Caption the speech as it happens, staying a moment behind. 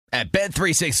At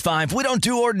Bet365, we don't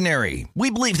do ordinary. We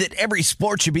believe that every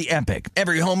sport should be epic.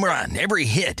 Every home run, every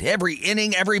hit, every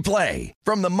inning, every play.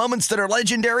 From the moments that are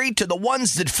legendary to the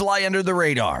ones that fly under the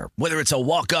radar. Whether it's a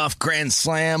walk-off grand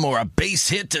slam or a base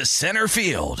hit to center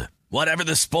field. Whatever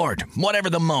the sport, whatever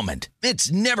the moment.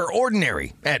 It's never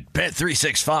ordinary at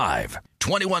Bet365.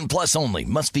 21 plus only.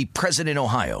 Must be present in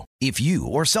Ohio. If you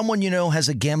or someone you know has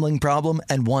a gambling problem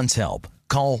and wants help,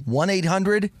 call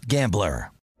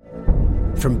 1-800-GAMBLER.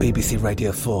 From BBC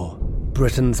Radio 4,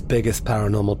 Britain's biggest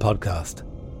paranormal podcast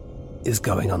is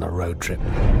going on a road trip.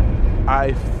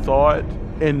 I thought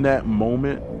in that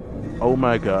moment, oh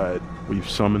my God, we've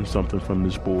summoned something from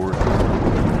this board.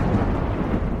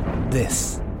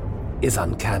 This is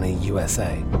Uncanny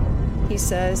USA. He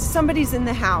says, somebody's in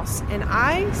the house, and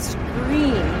I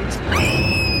screamed.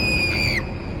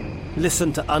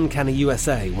 Listen to Uncanny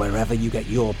USA wherever you get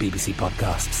your BBC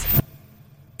podcasts,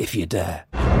 if you dare.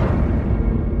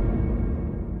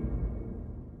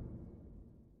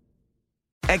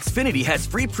 Xfinity has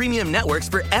free premium networks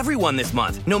for everyone this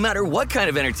month, no matter what kind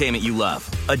of entertainment you love.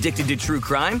 Addicted to true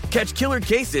crime? Catch killer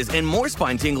cases and more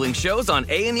spine-tingling shows on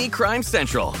A&E Crime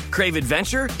Central. Crave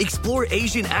adventure? Explore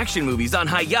Asian action movies on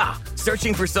Hi-YAH.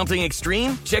 Searching for something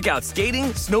extreme? Check out skating,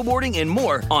 snowboarding, and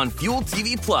more on Fuel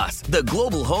TV Plus, the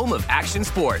global home of action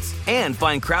sports. And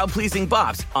find crowd-pleasing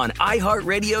bops on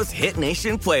iHeartRadio's Hit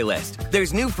Nation playlist.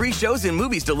 There's new free shows and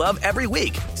movies to love every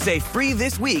week. Say free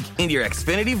this week in your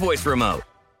Xfinity voice remote.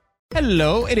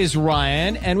 Hello, it is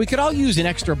Ryan, and we could all use an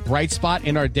extra bright spot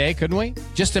in our day, couldn't we?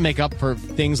 Just to make up for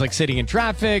things like sitting in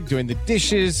traffic, doing the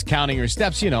dishes, counting your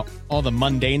steps, all the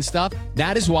mundane stuff.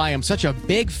 That is why I'm such a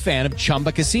big fan of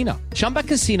Chumba Casino. Chumba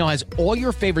Casino has all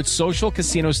your favorite social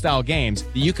casino-style games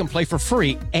that you can play for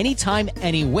free anytime,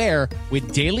 anywhere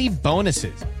with daily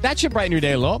bonuses. That should brighten your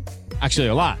day a little. Actually,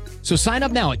 a lot. So sign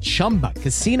up now at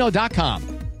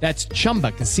ChumbaCasino.com. That's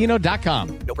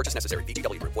ChumbaCasino.com. No purchase necessary.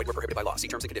 VGW Group. Void where prohibited by law. See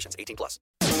terms and conditions. 18 plus.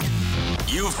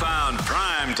 You found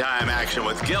prime time action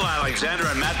with Gil Alexander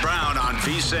and Matt Brown on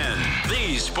VSiN,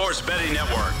 the sports betting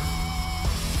network.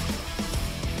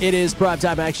 It is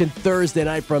primetime action Thursday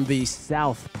night from the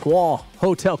South Point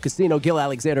Hotel Casino. Gil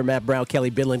Alexander, Matt Brown, Kelly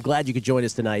Bidlin. Glad you could join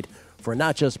us tonight for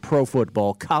not just pro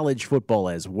football, college football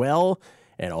as well.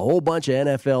 And a whole bunch of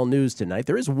NFL news tonight.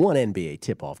 There is one NBA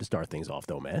tip-off to start things off,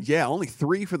 though, man. Yeah, only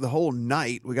 3 for the whole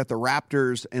night. We got the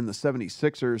Raptors and the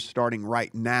 76ers starting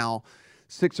right now.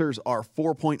 Sixers are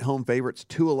 4-point home favorites,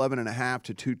 211.5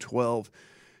 to 212.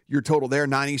 Your total there,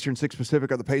 9 Eastern, 6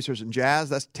 Pacific are the Pacers and Jazz.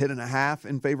 That's 10.5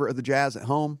 in favor of the Jazz at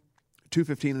home.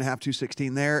 215.5,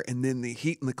 216 there. And then the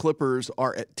Heat and the Clippers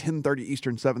are at 10:30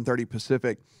 Eastern, 7:30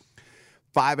 Pacific.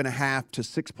 5.5 to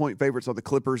 6-point favorites are the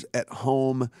Clippers at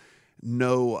home.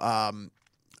 No,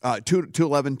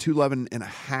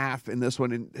 211.5 in this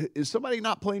one. And is somebody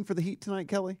not playing for the Heat tonight,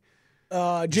 Kelly?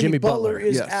 Jimmy Butler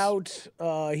is out.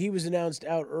 He was announced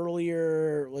out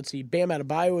earlier. Let's see. Bam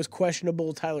Adebayo was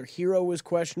questionable. Tyler Hero was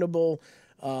questionable.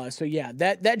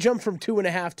 That jumped from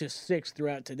 2.5 to 6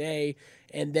 throughout today.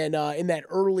 And then in that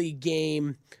early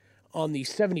game on the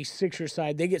 76ers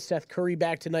side, they get Seth Curry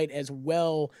back tonight as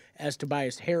well as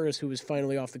Tobias Harris, who is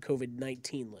finally off the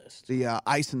COVID-19 list. The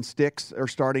Ice and Sticks are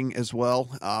starting as well.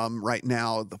 Right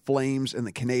now, the Flames and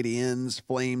the Canadiens.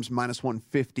 Flames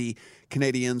 -150,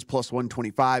 Canadiens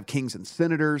 +125, Kings and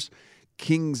Senators.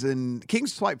 Kings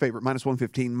slight favorite,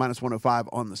 -115, -105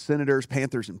 on the Senators.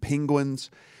 Panthers and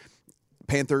Penguins.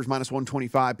 Panthers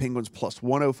 -125, Penguins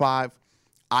 +105.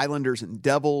 Islanders and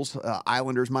Devils.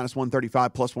 Islanders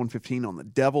 -135, +115 on the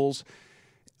Devils.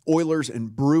 Oilers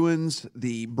and Bruins.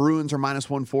 The Bruins are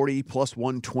 -140,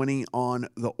 +120 on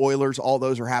the Oilers. All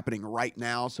those are happening right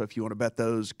now. So if you want to bet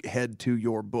those, head to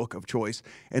your book of choice.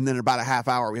 And then in about a half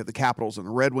hour, we have the Capitals and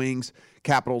the Red Wings.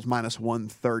 Capitals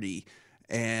 -130.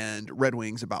 And Red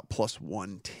Wings about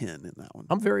 +110 in that one.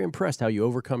 I'm very impressed how you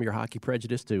overcome your hockey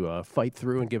prejudice to fight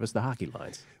through and give us the hockey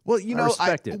lines. Well,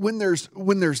 when there's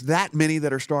that many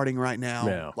that are starting right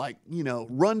now,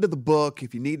 run to the book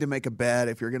if you need to make a bet.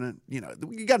 If you're gonna, you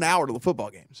got an hour to the football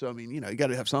game, so you got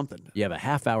to have something. You have a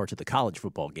half hour to the college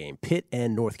football game. Pitt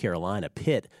and North Carolina.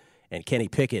 Pitt and Kenny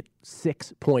Pickett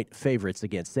 6-point favorites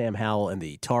against Sam Howell and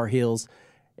the Tar Heels.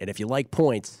 And if you like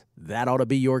points, that ought to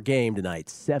be your game tonight.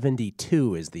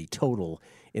 72 is the total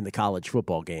in the college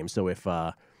football game. So if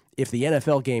the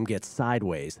NFL game gets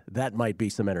sideways, that might be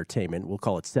some entertainment. We'll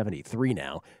call it 73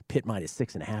 now. Pitt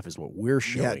 -6.5 is what we're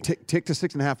showing. Yeah, tick to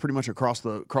 6.5 pretty much across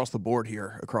the board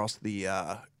here, across the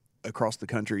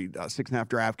country. 6.5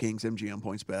 DraftKings, MGM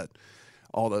PointsBet.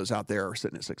 all those out there are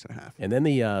sitting at 6.5. And then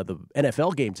the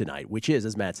NFL game tonight, which is,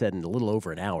 as Matt said, in a little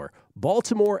over an hour,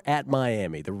 Baltimore at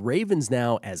Miami. The Ravens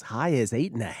now as high as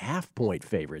 8.5-point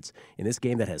favorites in this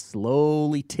game that has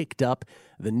slowly ticked up.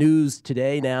 The news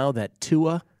today now that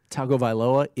Tua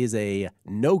Tagovailoa is a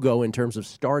no-go in terms of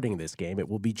starting this game. It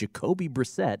will be Jacoby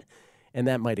Brissett, and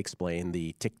that might explain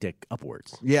the tick-tick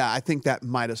upwards. Yeah, I think that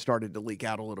might have started to leak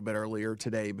out a little bit earlier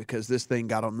today because this thing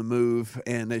got on the move.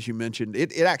 And as you mentioned,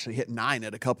 it actually hit 9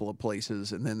 at a couple of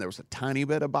places, and then there was a tiny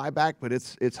bit of buyback, but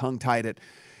it's hung tight at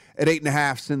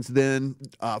 8.5 since then,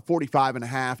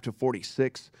 45.5 to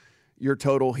 46. Your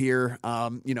total here,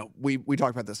 we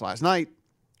talked about this last night.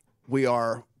 We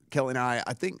are Kelly and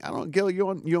I think, I don't know, Gil, you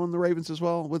on the Ravens as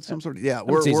well with some sort of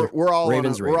we're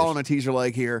all on a teaser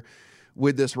leg here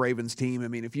with this Ravens team. I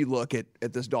mean, if you look at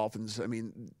this Dolphins, I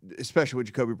mean, especially with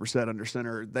Jacoby Brissett under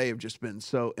center, they have just been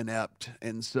so inept.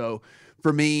 And so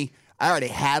for me, I already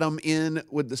had him in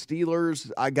with the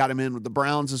Steelers. I got him in with the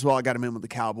Browns as well. I got him in with the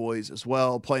Cowboys as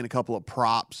well, playing a couple of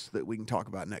props that we can talk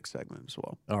about next segment as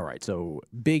well. All right, so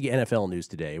big NFL news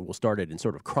today. We'll start it in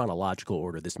sort of chronological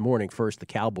order. This morning, first, the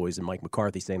Cowboys and Mike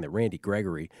McCarthy saying that Randy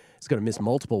Gregory is going to miss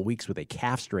multiple weeks with a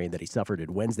calf strain that he suffered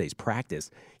at Wednesday's practice.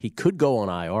 He could go on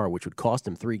IR, which would cost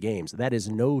him 3 games. That is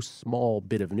no small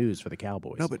bit of news for the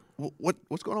Cowboys. No, but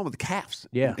what's going on with the calves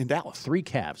in Dallas? 3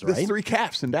 calves, right? There's 3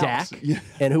 calves in Dallas. Dak,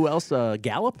 and who else?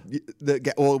 Gallup?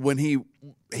 When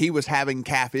he was having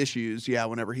calf issues,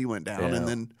 whenever he went down,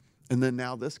 and then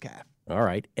now this calf. All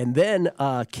right, and then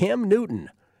Cam Newton.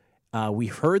 We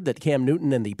heard that Cam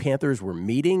Newton and the Panthers were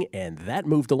meeting, and that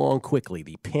moved along quickly.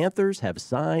 The Panthers have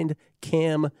signed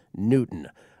Cam Newton.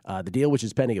 The deal, which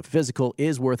is pending a physical,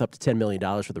 is worth up to $10 million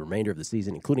for the remainder of the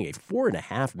season, including a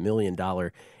 $4.5 million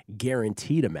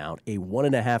guaranteed amount, a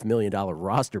 $1.5 million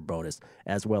roster bonus,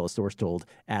 as well as source told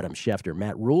Adam Schefter.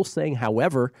 Matt Rule saying,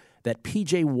 however, that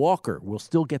P.J. Walker will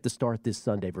still get the start this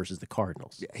Sunday versus the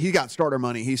Cardinals. Yeah, he got starter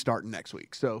money. He's starting next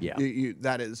week. So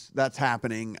that's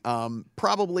happening.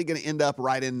 Probably going to end up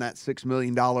right in that $6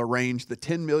 million range. The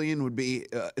 $10 million would be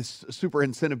a super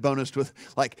incentive bonus with,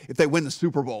 like, if they win the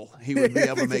Super Bowl, he would be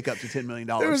able to make up to $10 million.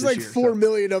 There was like $4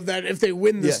 million of that if they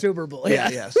win the Super Bowl.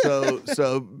 Yeah. So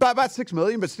about $6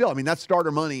 million, but still, I mean, that's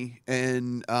starter money,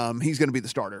 and he's going to be the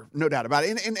starter, no doubt about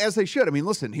it. And as they should. I mean,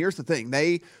 listen, here's the thing.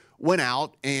 They went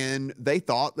out and they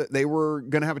thought that they were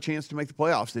going to have a chance to make the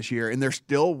playoffs this year, and they're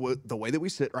still, the way that we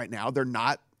sit right now, they're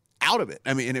not out of it.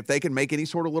 I mean, and if they can make any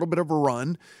sort of little bit of a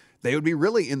run, they would be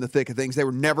really in the thick of things. They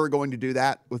were never going to do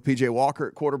that with P.J. Walker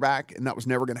at quarterback, and that was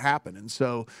never going to happen. And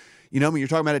so, you're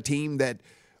talking about a team that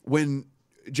when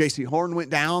J.C. Horn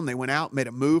went down, they went out, made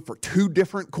a move for 2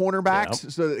 different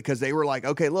cornerbacks, so because they were like,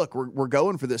 okay, look, we're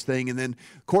going for this thing, and then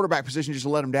quarterback position just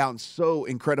let them down so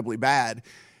incredibly bad.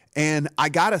 And I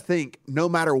got to think, no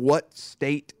matter what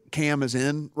state Cam is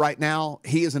in right now,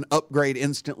 he is an upgrade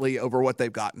instantly over what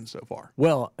they've gotten so far.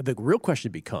 Well, the real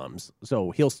question becomes,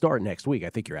 so he'll start next week. I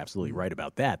think you're absolutely right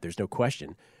about that. There's no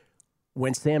question.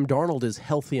 When Sam Darnold is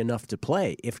healthy enough to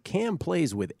play, if Cam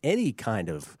plays with any kind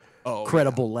of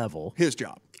credible level, his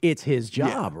job. It's his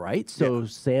job, right? So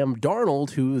Sam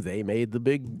Darnold, who they made the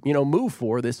big, move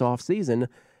for this offseason,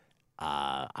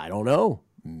 I don't know.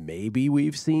 Maybe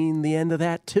we've seen the end of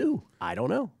that too. I don't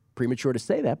know. Premature to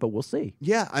say that, but we'll see.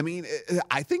 Yeah, I mean,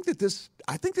 I think this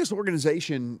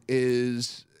organization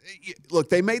is. Look,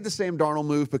 they made the Sam Darnold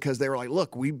move because they were like,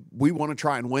 look, we want to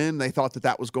try and win. They thought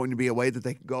that was going to be a way that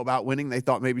they could go about winning. They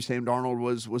thought maybe Sam Darnold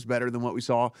was better than what we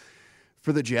saw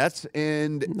for the Jets,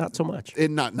 and not so much.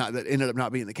 And not that ended up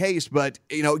not being the case. But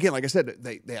again, like I said,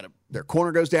 they had their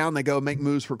corner goes down. They go make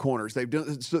moves for corners.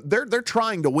 They're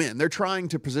trying to win. They're trying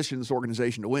to position this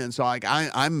organization to win. So like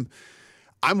I'm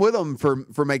with them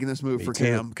for making this move for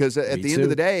Cam, because at the end of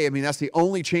the day, I mean, that's the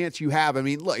only chance you have. I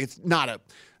mean, look, it's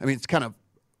kind of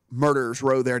murderer's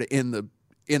row there to end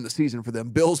the season for them.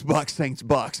 Bills, Bucks, Saints,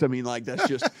 Bucks. I mean, like, that's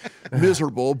just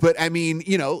miserable. But I mean,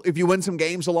 if you win some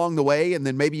games along the way, and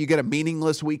then maybe you get a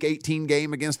meaningless Week 18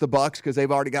 game against the Bucks because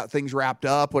they've already got things wrapped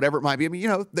up, whatever it might be. I mean,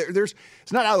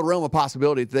 it's not out of the realm of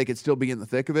possibility that they could still be in the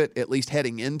thick of it, at least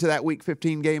heading into that Week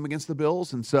 15 game against the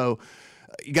Bills. And so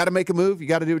you got to make a move. You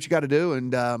got to do what you got to do,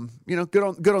 and good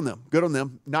on them. Good on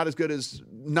them. Not as good as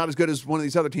one of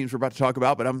these other teams we're about to talk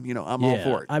about, but I'm all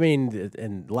for it. I mean,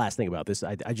 and last thing about this,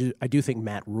 I do think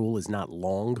Matt Rule is not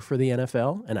long for the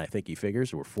NFL, and I think he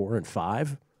figures we're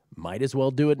 4-5. Might as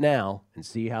well do it now and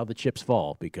see how the chips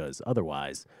fall, because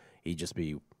otherwise he'd just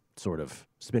be sort of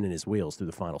spinning his wheels through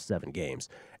the final 7 games.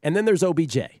 And then there's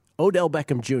OBJ, Odell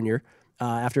Beckham Jr.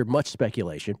 After much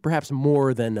speculation, perhaps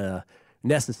more than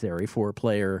necessary for a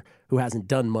player who hasn't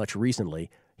done much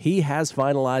recently. He has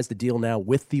finalized the deal now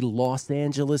with the Los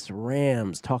Angeles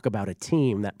Rams. Talk about a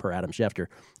team, that per Adam Schefter,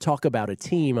 talk about a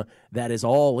team that is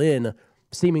all in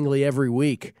seemingly every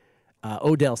week.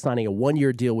 Odell signing a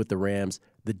 1-year deal with the Rams.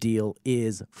 The deal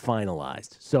is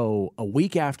finalized. So a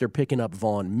week after picking up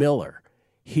Von Miller,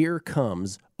 here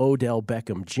comes Odell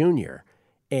Beckham Jr.,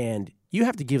 and you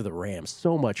have to give the Rams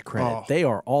so much credit. Oh, they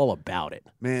are all about it.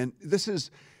 Man, this is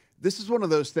one of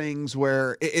those things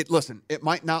where listen, it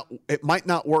might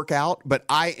not work out, but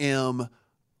I am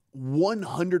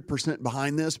 100%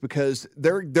 behind this because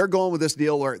they're going with this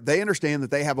deal where they understand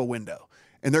that they have a window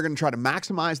and they're going to try to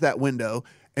maximize that window,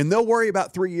 and they'll worry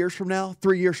about 3 years from now.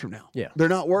 Yeah. They're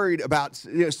not worried about,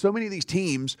 so many of these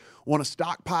teams want to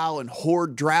stockpile and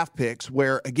hoard draft picks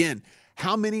where, again,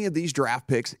 how many of these draft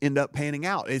picks end up panning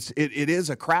out? It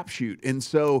is a crapshoot. And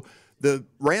so the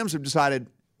Rams have decided,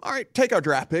 all right, take our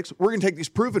draft picks. We're going to take these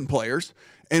proven players,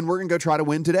 and we're going to go try to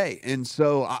win today. And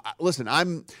so, listen,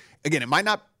 it might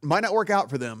not work out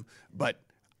for them, but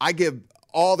I give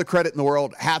all the credit in the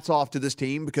world, hats off to this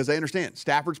team, because they understand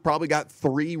Stafford's probably got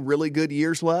 3 really good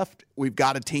years left. We've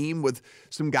got a team with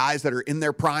some guys that are in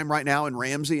their prime right now, and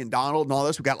Ramsey and Donald and all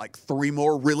this. We've got like 3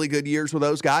 more really good years with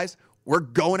those guys. We're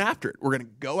going after it. We're going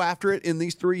to go after it in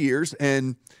these 3 years,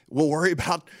 and we'll worry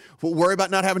about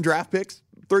not having draft picks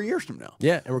 3 years from now.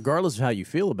 Yeah, and regardless of how you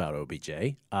feel about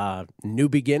OBJ, new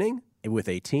beginning with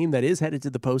a team that is headed to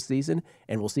the postseason,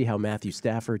 and we'll see how Matthew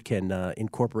Stafford can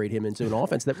incorporate him into an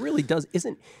pphense that really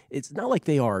it's not like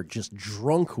they are just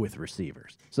drunk with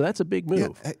receivers. So that's a big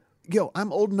move. Yeah.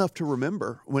 I'm old enough to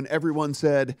remember when everyone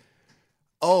said,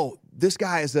 oh, this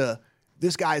guy is a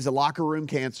locker room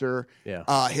cancer.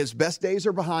 Yeah. His best days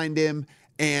are behind him.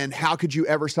 And how could you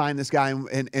ever sign this guy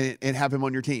and have him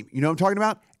on your team? You know what I'm talking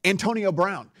about? Antonio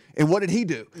Brown. And what did he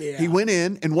do? Yeah. He went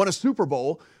in and won a Super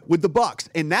Bowl with the Bucs.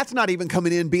 And that's not even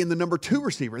coming in being the number 2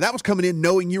 receiver. That was coming in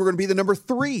knowing you were going to be the number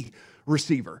 3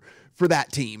 receiver for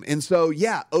that team. And so,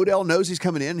 yeah, Odell knows he's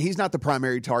coming in. He's not the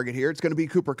primary target here. It's going to be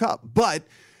Cooper Kupp. But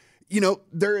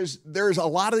there's a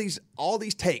lot of all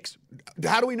these takes.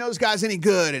 How do we know this guy's any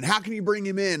good? And how can you bring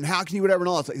him in? How can you whatever and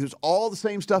all that? There's all the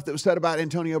same stuff that was said about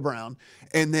Antonio Brown.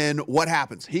 And then what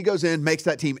happens? He goes in, makes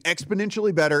that team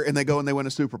exponentially better, and they go and they win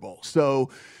a Super Bowl. So,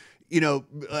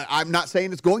 I'm not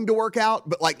saying it's going to work out,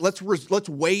 but let's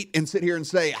wait and sit here and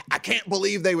say, I can't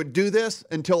believe they would do this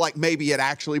until maybe it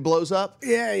actually blows up.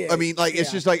 Yeah. I mean,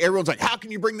 it's just everyone's like, how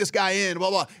can you bring this guy in? Blah,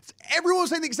 blah. Everyone was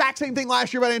saying the exact same thing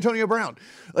last year about Antonio Brown.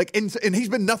 And he's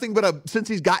been nothing but since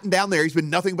he's gotten down there, he's been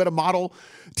nothing but a model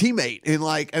teammate.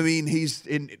 And he's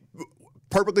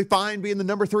perfectly fine being the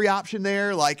number 3 option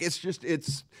there.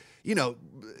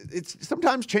 It's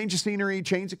sometimes change of scenery,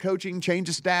 change of coaching, change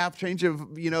of staff, change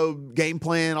of, game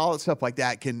plan, all that stuff like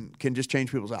that can just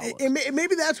change people's outlooks. And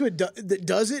maybe that's what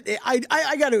does it.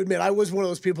 I got to admit, I was one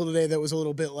of those people today that was a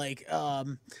little bit like,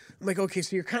 I'm like, okay,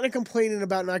 so you're kind of complaining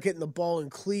about not getting the ball in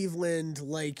Cleveland.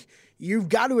 You've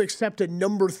got to accept a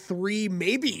number 3,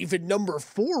 maybe even number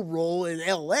 4 role in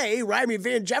L.A., right? I mean,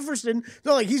 Van Jefferson,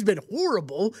 he's been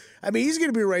horrible. I mean, he's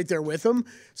going to be right there with him.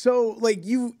 So,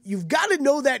 you've got to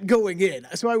know that going in.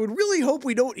 So I would really hope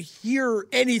we don't hear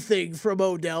anything from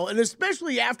Odell, and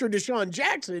especially after Deshaun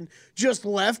Jackson just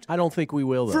left. I don't think we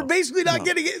will, though. For basically not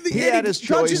getting any He had his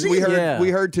choice. We either.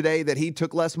 heard today that he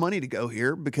took less money to go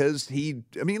here because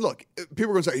look,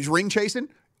 people are going to say, he's ring chasing?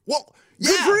 Well,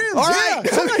 good for him. All right.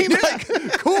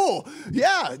 Cool.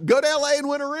 Yeah. Go to LA and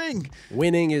win a ring.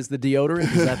 Winning is the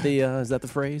deodorant. Is that the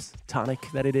phrase? Tonic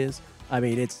that it is. I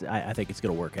mean, I think it's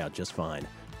going to work out just fine.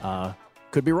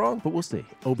 Could be wrong, but we'll see.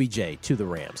 OBJ to the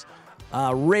Rams.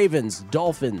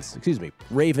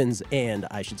 Ravens and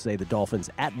I should say the Dolphins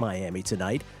at Miami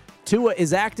tonight. Tua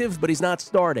is active, but he's not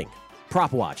starting.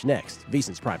 Prop watch next.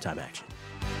 VSiN's primetime action.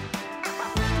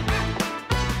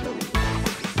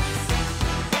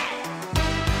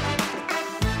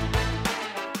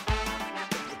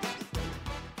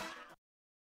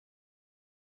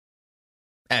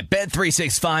 At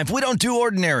Bet365, we don't do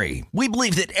ordinary. We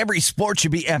believe that every sport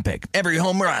should be epic. Every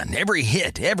home run, every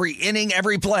hit, every inning,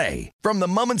 every play. From the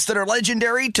moments that are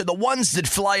legendary to the ones that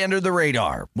fly under the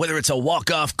radar. Whether it's a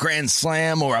walk-off grand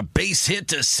slam or a base hit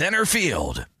to center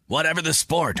field. Whatever the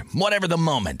sport, whatever the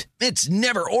moment. It's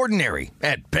never ordinary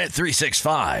at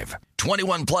Bet365.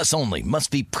 21 plus only. Must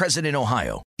be present in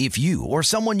Ohio. If you or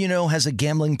someone you know has a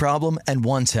gambling problem and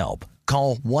wants help,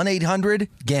 call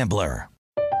 1-800-GAMBLER.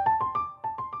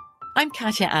 I'm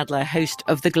Katya Adler, host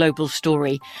of The Global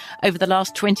Story. Over the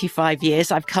last 25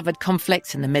 years, I've covered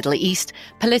conflicts in the Middle East,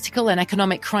 political and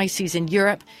economic crises in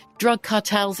Europe, drug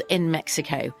cartels in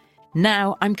Mexico.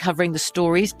 Now I'm covering the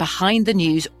stories behind the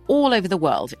news all over the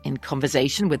world in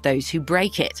conversation with those who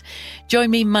break it.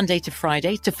 Join me Monday to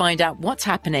Friday to find out what's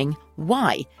happening,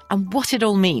 why, and what it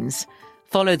all means.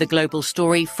 Follow The Global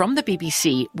Story from the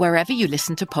BBC wherever you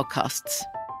listen to podcasts.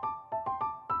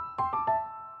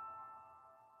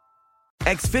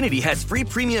 Xfinity has free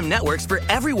premium networks for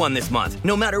everyone this month,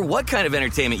 no matter what kind of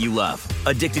entertainment you love.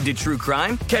 Addicted to true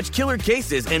crime? Catch killer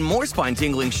cases and more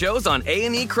spine-tingling shows on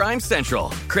A&E Crime Central.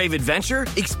 Crave adventure?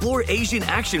 Explore Asian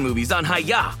action movies on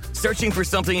Hi-Ya. Searching for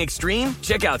something extreme?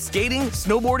 Check out skating,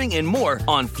 snowboarding, and more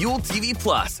on Fuel TV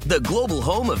Plus, the global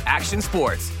home of action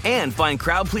sports. And find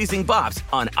crowd-pleasing bops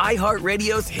on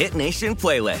iHeartRadio's Hit Nation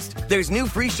playlist. There's new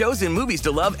free shows and movies to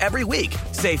love every week.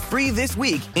 Say free this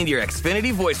week in your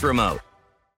Xfinity voice remote.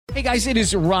 Hey guys, it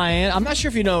is Ryan. I'm not sure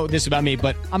if you know this about me,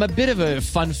 but I'm a bit of a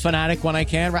fun fanatic when I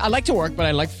can. I like to work, but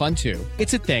I like fun too.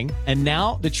 It's a thing. And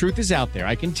now the truth is out there.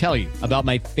 I can tell you about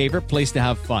my favorite place to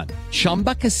have fun.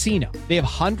 Chumba Casino. They have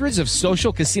hundreds of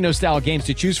social casino style games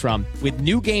to choose from with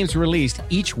new games released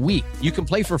each week. You can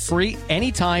play for free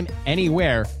anytime,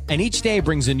 anywhere. And each day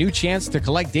brings a new chance to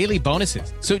collect daily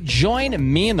bonuses. So join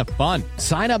me in the fun.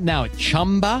 Sign up now at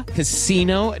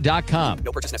ChumbaCasino.com.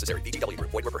 No purchase necessary. VGW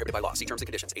Group. Void where prohibited by law. See terms and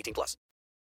conditions. 18+.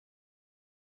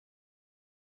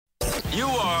 You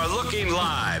are looking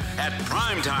live at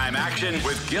Primetime Action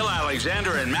with Gil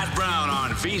Alexander and Matt Brown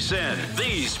on VSiN,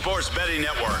 the Sports Betting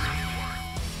Network.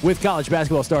 With college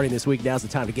basketball starting this week, now's the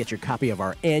time to get your copy of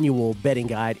our annual betting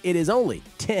guide. It is only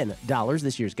 $10.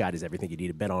 This year's guide is everything you need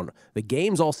to bet on the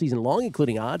games all season long,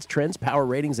 including odds, trends, power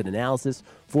ratings, and analysis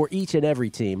for each and every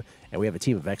team. And we have a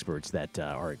team of experts that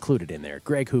are included in there.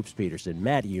 Greg Hoops Peterson,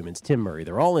 Matt Humans, Tim Murray.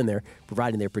 They're all in there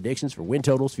providing their predictions for win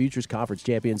totals, futures, conference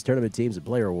champions, tournament teams, and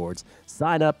player awards.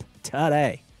 Sign up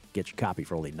today. Get your copy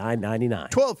for only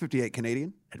 $9.99. $12.58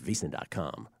 Canadian. At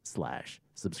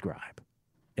VSiN.com/subscribe.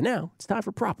 And now it's time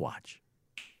for Prop Watch.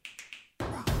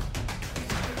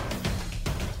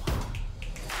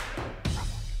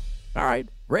 All right,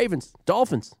 Ravens,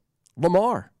 Dolphins,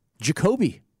 Lamar,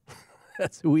 Jacoby.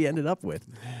 That's who we ended up with.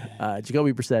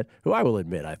 Jacoby Brissett, who I will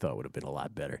admit I thought would have been a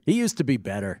lot better. He used to be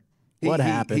better. What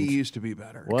happened? He used to be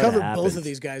better. What covered happened? both of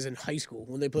these guys in high school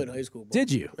when they played high school ball. Did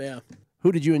you? Yeah.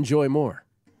 Who did you enjoy more?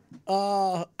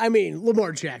 I mean,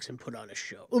 Lamar Jackson put on a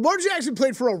show. Lamar Jackson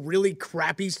played for a really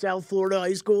crappy South Florida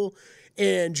high school,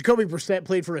 and Jacoby Brissett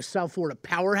played for a South Florida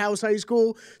powerhouse high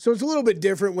school. So it's a little bit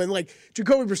different when, like,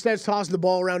 Jacoby Brissett's tossing the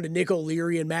ball around to Nick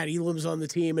O'Leary and Matt Elam's on the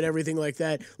team and everything like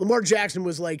that. Lamar Jackson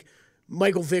was like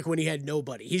Michael Vick when he had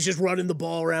nobody. He's just running the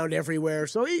ball around everywhere.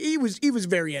 So he was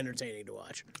very entertaining to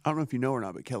watch. I don't know if you know or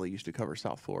not, but Kelly used to cover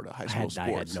South Florida high school sports. I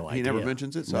had no idea. He never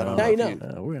mentions it, so I don't know.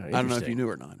 know. Now I don't know if you knew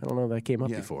or not. I don't know if that came up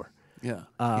before. Yeah,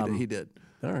 he did.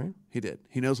 All right. He did.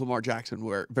 He knows Lamar Jackson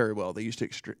very well. They used to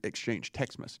exchange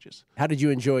text messages. How did you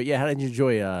enjoy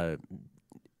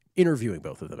interviewing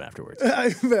both of them afterwards?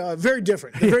 Very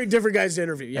different. Very different guys to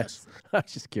interview, yes. I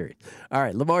was just curious. All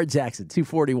right, Lamar Jackson,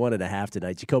 241.5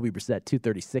 tonight. Jacoby Brissett,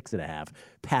 236.5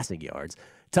 passing yards.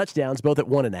 Touchdowns, both at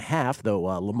 1.5, though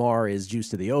Lamar is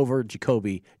juiced to the over,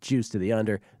 Jacoby juiced to the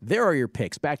under. There are your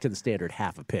picks. Back to the standard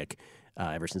half a pick.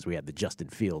 Ever since we had the Justin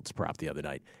Fields prop the other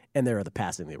night. And there are the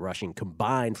passing and the rushing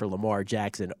combined for Lamar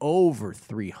Jackson over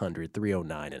 300,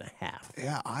 309.5.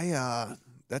 Yeah,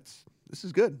 this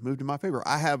is good. Moved in my favor.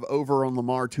 I have over on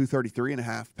Lamar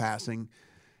 233.5 passing,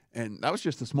 and that was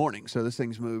just this morning. So this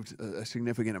thing's moved a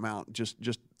significant amount just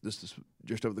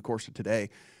over the course of today.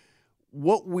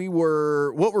 What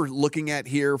we're looking at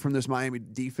here from this Miami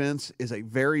defense is a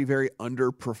very, very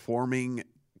underperforming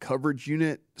coverage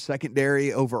unit,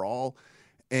 secondary overall.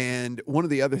 And one of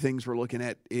the other things we're looking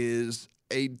at is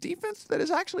a defense that is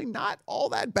actually not all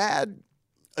that bad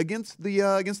against the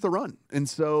run. And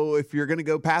so if you're going to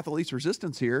go path of least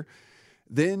resistance here,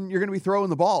 then you're going to be throwing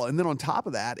the ball. And then on top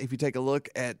of that, if you take a look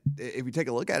at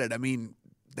it, I mean,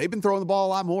 they've been throwing the ball a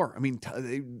lot more. I mean,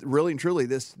 they really and truly,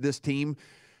 this team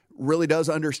really does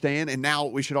understand. And now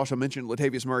we should also mention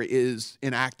Latavius Murray is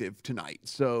inactive tonight.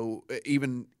 So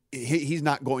even he's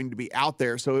not going to be out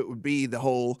there. So it would be the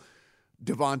whole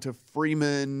Devonta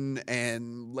Freeman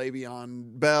and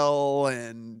Le'Veon Bell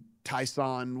and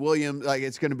Tyson Williams. Like,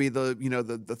 it's going to be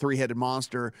the three-headed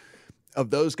monster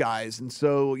of those guys. And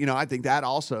so, I think that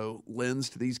also lends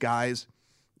to these guys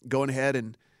going ahead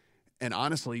and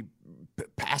honestly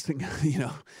passing,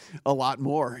 a lot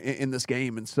more in this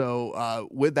game. And so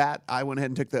with that, I went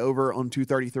ahead and took the over on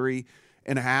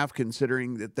 233.5,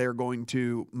 considering that they're going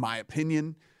to, my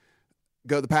opinion,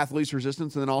 go the path of least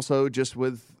resistance. And then also just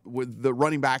with the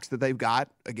running backs that they've got,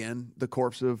 again, the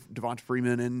corpse of Devonta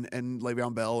Freeman and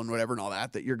Le'Veon Bell and whatever and all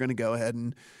that you're going to go ahead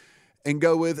and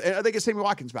go with. And they get Sammy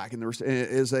Watkins back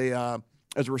as a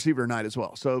receiver tonight as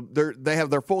well. So they have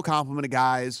their full complement of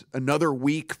guys. Another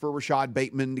week for Rashad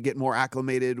Bateman to get more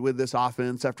acclimated with this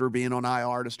offense after being on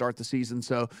IR to start the season.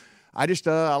 So I just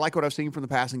I like what I've seen from the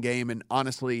passing game, and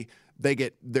honestly,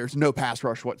 there's no pass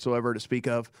rush whatsoever to speak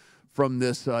of from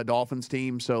this Dolphins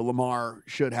team. So Lamar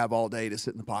should have all day to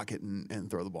sit in the pocket and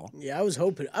throw the ball. Yeah, I was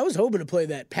hoping to play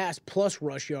that pass plus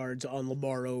rush yards on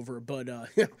Lamar over, but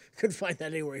couldn't find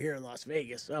that anywhere here in Las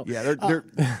Vegas. So yeah, they're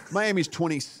Miami's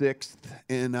 26th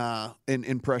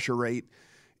in pressure rate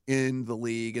in the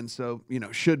league, and so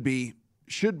should be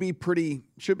pretty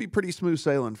smooth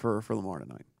sailing for Lamar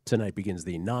tonight. Tonight begins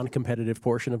the non-competitive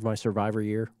portion of my Survivor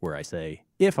year, where I say,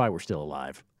 if I were still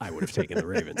alive, I would have taken the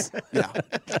Ravens. Yeah.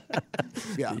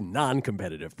 The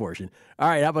non-competitive portion. All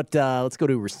right, how about let's go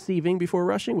to receiving before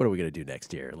rushing? What are we going to do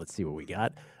next year? Let's see what we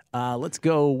got. Let's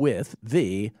go with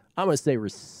I'm going to say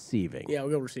receiving. Yeah, we'll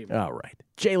go receiving. All right.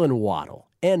 Jalen Waddle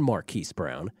and Marquise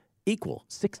Brown equal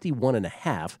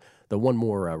 61.5. The one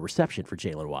more reception for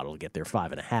Jalen Waddle to get their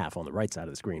 5.5 on the right side of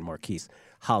the screen. Marquise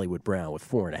Hollywood Brown with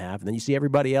 4.5. And then you see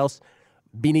everybody else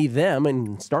beneath them,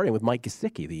 and starting with Mike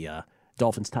Gesicki, the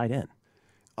Dolphins tight end.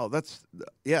 Oh,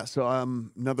 so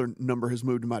another number has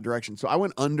moved in my direction. So I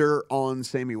went under on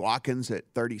Sammy Watkins at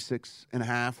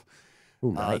 36.5.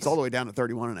 Ooh, nice. It's all the way down to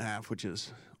 31.5, which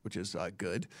is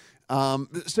good.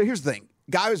 So here's the thing.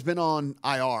 Guy who's been on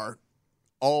IR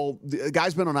all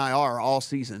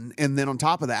season, and then on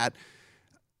top of that,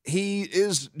 he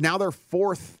is now their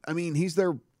fourth. I mean, he's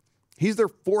their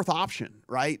fourth option,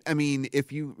 right? I mean,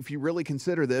 if you really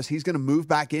consider this, he's going to move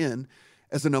back in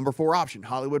as the number 4 option.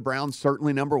 Hollywood Brown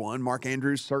certainly number 1, Mark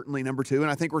Andrews certainly number 2, and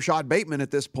I think Rashad Bateman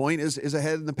at this point is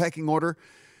ahead in the pecking order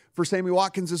for Sammy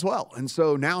Watkins as well. And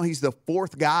so now he's the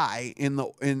 4th guy in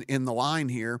the line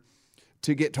here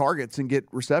to get targets and get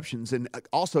receptions, and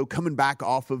also coming back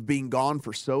off of being gone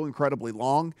for so incredibly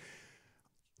long.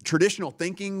 Traditional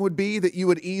thinking would be that you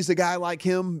would ease a guy like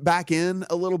him back in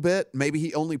a little bit. Maybe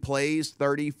he only plays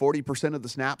 30-40% of the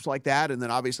snaps like that, and then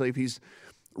obviously if he's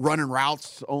running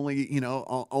routes only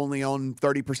on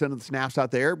 30% of the snaps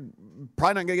out there,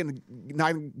 probably not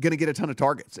gonna get a ton of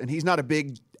targets. And he's not a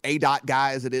big A-dot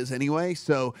guy as it is anyway.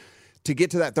 So to get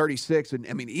to that 36, and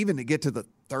I mean even to get to the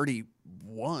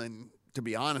 31. To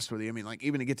be honest with you, I mean, like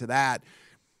even to get to that,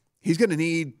 he's going to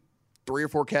need 3 or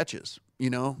 4 catches,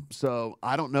 So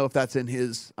I don't know if that's in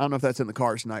the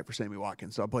cards tonight for Sammy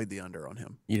Watkins. So I played the under on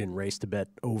him. You didn't race to bet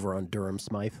over on Durham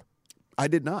Smythe? I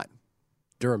did not.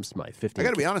 Durham Smythe, 15. I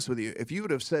got to be honest with you. If you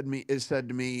would have said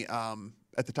to me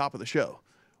at the top of the show,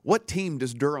 what team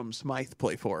does Durham Smythe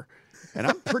play for? And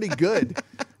I'm pretty good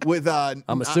with.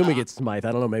 I'm assuming it's Smythe.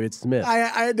 I don't know. Maybe it's Smith. I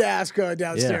had to ask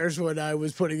downstairs when I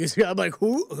was putting his. I'm like,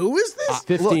 who is this?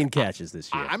 15 catches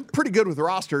this year. I'm pretty good with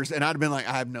rosters, and I'd have been like,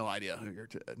 I have no idea who you're.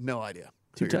 No idea.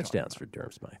 2 touchdowns for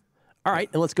Durham Smythe. All right,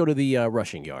 and let's go to the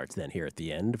rushing yards then here at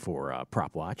the end for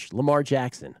Prop Watch. Lamar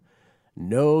Jackson,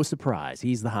 no surprise,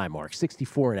 he's the high mark,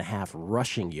 64.5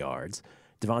 rushing yards.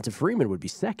 Devonta Freeman would be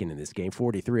second in this game,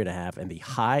 43.5, and the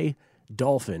high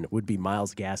Dolphin would be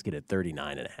Myles Gaskin at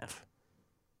 39.5.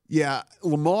 Yeah,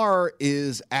 Lamar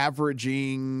is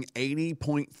averaging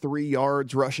 80.3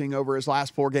 yards rushing over his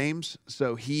last 4 games.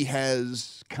 So he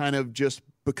has kind of just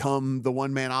become the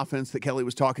one-man offense that Kelly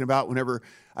was talking about whenever,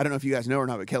 I don't know if you guys know or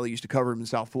not, but Kelly used to cover him in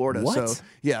South Florida. What? So,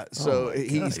 yeah,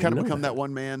 he's kind of become that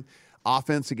one-man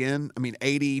offense again. I mean,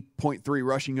 80.3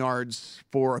 rushing yards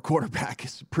for a quarterback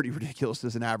is pretty ridiculous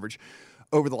as an average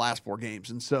over the last 4 games.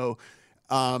 And so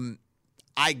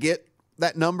I get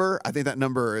that number. I think that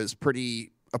number is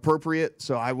pretty appropriate,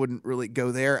 so I wouldn't really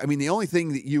go there. I mean, the only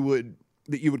thing that you would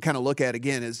kind of look at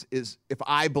again is if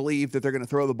I believe that they're going to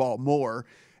throw the ball more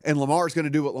and Lamar's going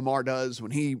to do what Lamar does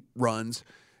when he runs,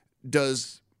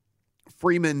 does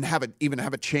Freeman even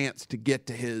have a chance to get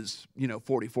to his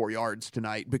 44 yards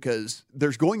tonight? Because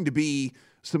there's going to be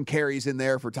some carries in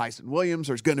there for Tyson Williams.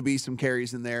 There's going to be some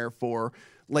carries in there for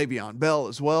Le'Veon Bell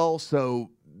as well.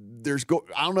 So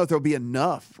I don't know if there'll be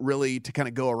enough really to kind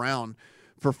of go around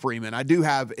for Freeman. I do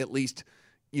have at least,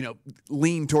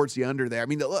 lean towards the under there. I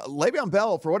mean, Le'Veon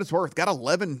Bell, for what it's worth, got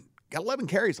 11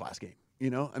 carries last game.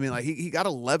 I mean, like he got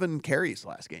 11 carries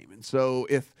last game. And so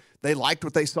if they liked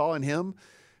what they saw in him,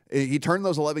 he turned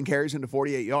those 11 carries into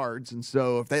 48 yards. And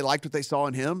so if they liked what they saw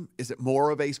in him, is it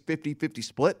more of a 50-50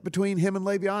 split between him and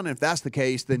Le'Veon? And if that's the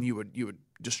case, then you would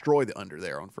destroy the under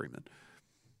there on Freeman.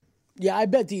 Yeah, I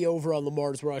bet the over on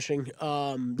Lamar's rushing.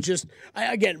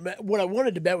 Again, what I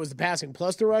wanted to bet was the passing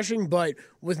plus the rushing, but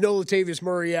with no Latavius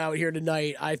Murray out here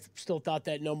tonight, I still thought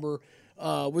that number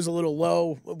was a little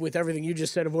low with everything you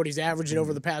just said of what he's averaging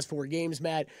over the past 4 games,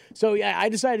 Matt. So, yeah, I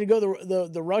decided to go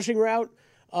the rushing route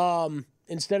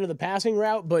instead of the passing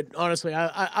route. But honestly,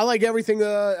 I like everything.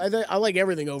 I like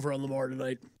everything over on Lamar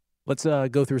tonight. Let's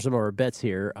go through some of our bets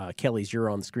here. Kelly's, you're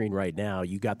on the screen right now.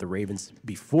 You got the Ravens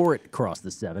before it crossed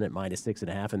the 7 at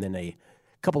 -6.5, and then a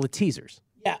couple of teasers.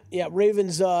 Yeah.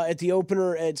 Ravens at the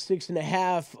opener at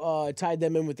 6.5, tied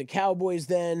them in with the Cowboys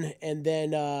then, and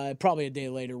then probably a day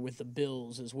later with the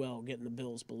Bills as well, getting the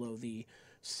Bills below the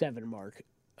 7 mark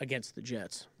against the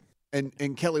Jets.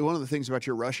 And Kelly, one of the things about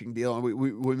your rushing deal, and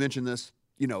we mentioned this,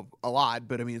 a lot,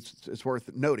 but I mean it's worth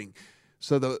noting.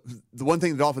 So the one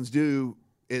thing the Dolphins do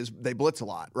is they blitz a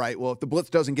lot, right? Well, if the blitz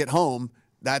doesn't get home,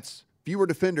 that's fewer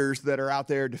defenders that are out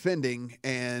there defending,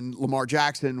 and Lamar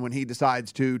Jackson, when he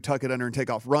decides to tuck it under and take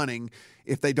off running,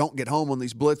 if they don't get home on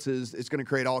these blitzes, it's going to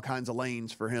create all kinds of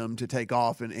lanes for him to take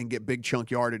off and get big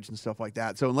chunk yardage and stuff like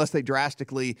that. So unless they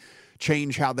drastically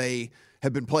change how they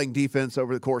have been playing defense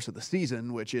over the course of the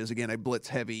season, which is, again, a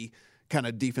blitz-heavy kind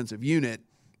of defensive unit,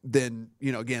 then,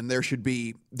 again, there should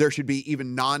be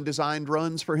even non-designed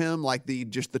runs for him, like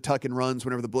just the tuck and runs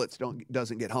whenever the blitz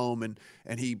doesn't get home, and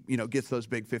he gets those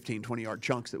big 15, 20-yard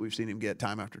chunks that we've seen him get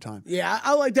time after time. Yeah,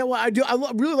 I like that one. I do. I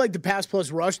really like the pass plus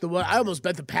rush. The one I almost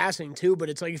bet the passing too, but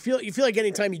it's like you feel like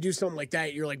anytime you do something like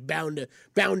that, you're like bound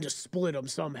to split them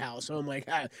somehow. So I'm like,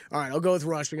 all right, I'll go with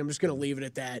rushing. I'm just going to leave it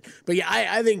at that. But yeah,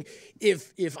 I think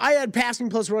if I had passing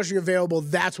plus rushing available,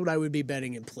 that's what I would be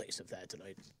betting in place of that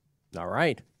tonight. All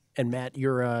right. And, Matt,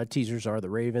 your teasers are the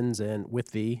Ravens and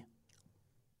with the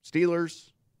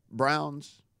Steelers,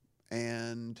 Browns,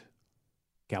 and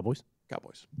Cowboys.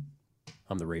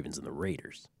 I'm the Ravens and the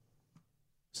Raiders.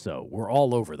 So we're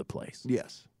all over the place.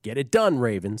 Yes. Get it done,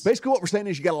 Ravens. Basically what we're saying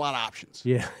is you got a lot of options.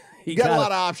 Yeah. You got a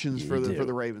lot of options for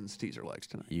the Ravens teaser legs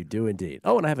tonight. You do indeed.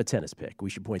 Oh, and I have a tennis pick. We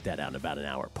should point that out in about an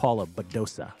hour. Paula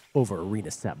Badosa over Aryna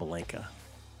Sabalenka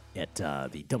at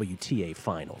the WTA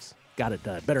Finals. Got it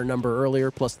better number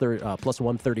earlier, plus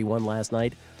 131 last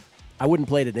night. I wouldn't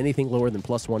play it at anything lower than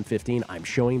plus 115. I'm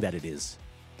showing that it is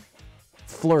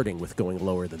flirting with going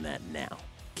lower than that now.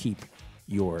 Keep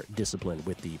your discipline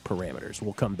with the parameters.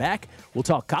 We'll come back. We'll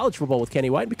talk college football with Kenny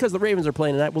White. Because the Ravens are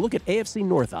playing tonight, we'll look at AFC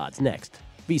North odds next.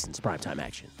 VSiN's Primetime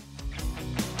Action.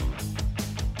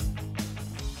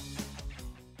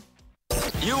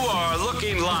 You are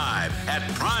looking live at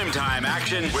Primetime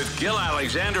Action with Gil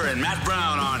Alexander and Matt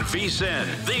Brown on VSiN,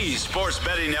 the sports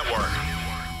betting network.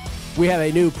 We have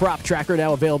a new prop tracker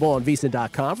now available on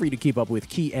VSiN.com for you to keep up with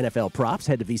key NFL props.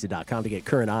 Head to VSiN.com to get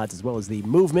current odds as well as the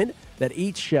movement that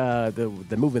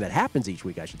the movement that happens each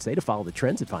week, I should say, to follow the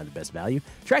trends and find the best value.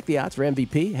 Track the odds for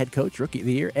MVP, head coach, rookie of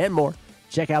the year, and more.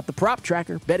 Check out the prop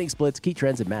tracker, betting splits, key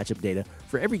trends, and matchup data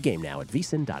for every game now at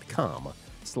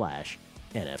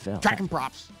VSiN.com/NFL. Tracking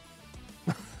props.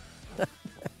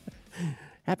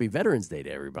 Happy Veterans Day to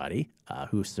everybody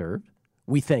who served.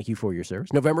 We thank you for your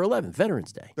service. November 11th,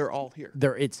 Veterans Day. They're all here.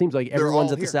 It seems like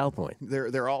everyone's at the South Point.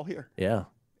 They're all here. Yeah.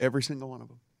 Every single one of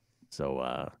them.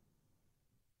 So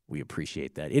we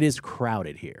appreciate that. It is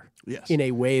crowded here. Yes. In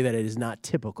a way that it is not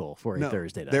typical for a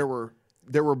Thursday night. There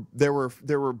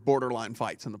were borderline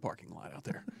fights in the parking lot out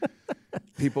there.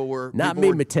 People were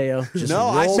Mateo.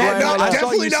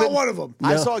 Definitely not one of them.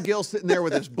 I saw Gil sitting there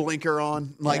with his blinker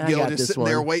on, Gil just sitting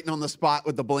there waiting on the spot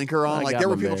with the blinker on. There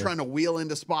were people trying to wheel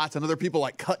into spots, and other people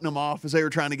cutting them off as they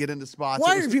were trying to get into spots.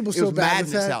 Why are people so bad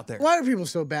with that? Out there. Why are people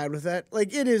so bad with that?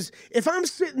 It is. If I'm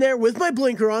sitting there with my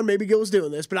blinker on, maybe Gil's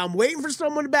doing this, but I'm waiting for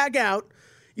someone to back out.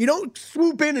 You don't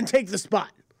swoop in and take the spot.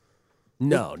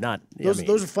 No, not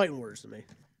those are fighting words to me.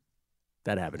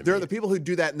 That happened to me. There are the people who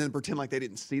do that and then pretend like they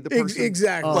didn't see the person.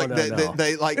 Exactly. They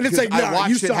and it's like, I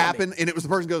watched it happen, and it was the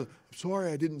person goes, "I'm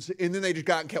sorry, I didn't see," and then they just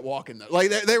got and kept walking.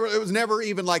 They were. It was never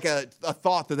even a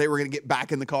thought that they were going to get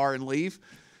back in the car and leave.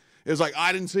 It was like,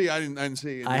 I didn't see. And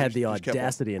I had the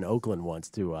audacity in Oakland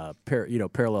once to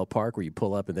parallel park, where you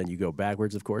pull up and then you go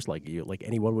backwards, of course, like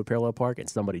anyone would parallel park, and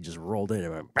somebody just rolled in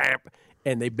and went, bam,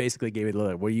 and they basically gave me the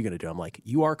look, what are you going to do? I'm like,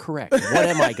 you are correct. What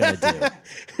am I going to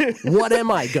do? What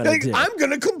am I going to do? I'm going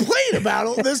to complain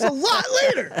about this a lot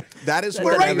later. That is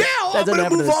where right now I'm going to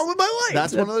move on with my life.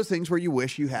 That's one of those things where you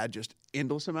wish you had just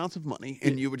endless amounts of money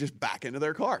and you would just back into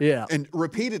their car. Yeah. And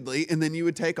repeatedly, and then you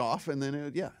would take off, and then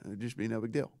it would just be no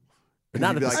big deal. But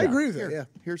not at the I agree with that, yeah.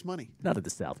 Here's money. Not at the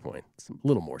South Point. It's a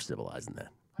little more civilized than that.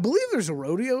 I believe there's a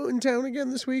rodeo in town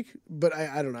again this week, but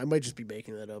I don't know. I might just be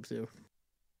making that up, too.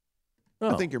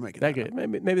 I think you're making that up.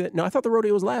 Maybe that. No, I thought the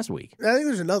rodeo was last week. I think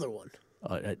there's another one.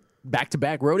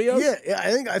 Back-to-back rodeos? Yeah,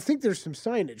 I think there's some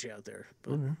signage out there.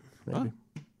 But maybe.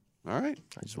 All right.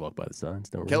 I just walk by the signs.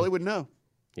 Don't Kelly would know.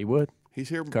 He would. He's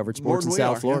here. Covered sports in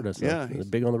South Florida. Yeah, so he's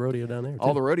big on the rodeo down there.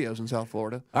 All the rodeos in South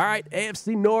Florida. All right,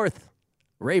 AFC North.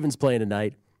 Ravens playing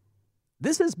tonight.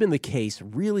 This has been the case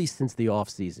really since the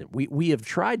offseason. We have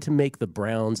tried to make the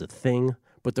Browns a thing,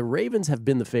 but the Ravens have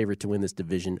been the favorite to win this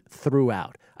division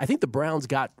throughout. I think the Browns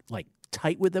got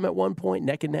tight with them at one point,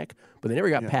 neck and neck, but they never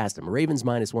got past them. Ravens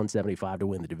minus 175 to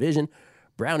win the division.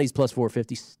 Brownies plus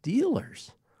 450.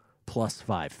 Steelers plus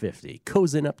 550.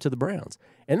 Cozying up to the Browns.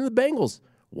 And then the Bengals,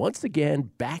 once again,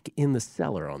 back in the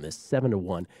cellar on this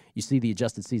 7-1. You see the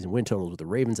adjusted season win totals with the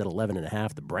Ravens at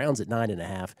 11.5, the Browns at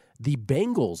 9.5, the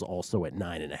Bengals also at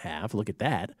 9.5. Look at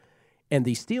that. And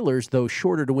the Steelers, though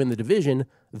shorter to win the division,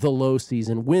 the low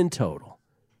season win total.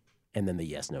 And then the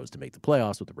yes-nos to make the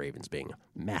playoffs, with the Ravens being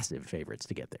massive favorites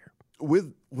to get there.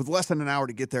 With less than an hour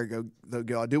to get there,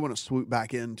 I do want to swoop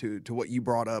back into what you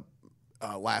brought up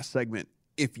last segment.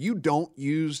 If you don't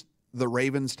use the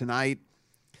Ravens tonight,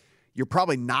 you're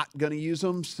probably not going to use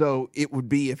them. So it would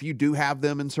be, if you do have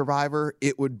them in Survivor,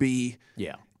 it'd be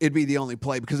the only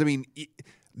play. Because, I mean,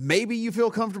 maybe you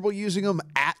feel comfortable using them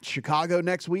at Chicago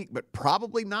next week, but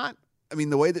probably not. I mean,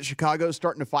 the way that Chicago's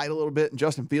starting to fight a little bit and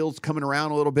Justin Fields coming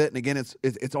around a little bit, and again,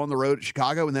 it's on the road at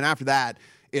Chicago, and then after that,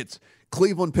 it's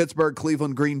Cleveland, Pittsburgh,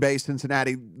 Cleveland, Green Bay,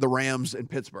 Cincinnati, the Rams, and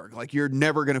Pittsburgh. Like, you're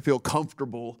never going to feel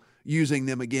comfortable using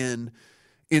them again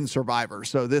in Survivor.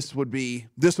 So this would be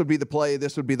the play,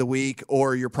 this would be the week,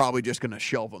 or you're probably just going to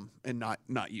shelve them and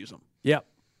not use them. Yep.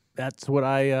 That's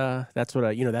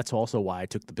also why I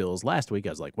took the Bills last week. I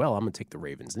was like, well, I'm going to take the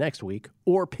Ravens next week,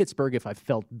 or Pittsburgh if I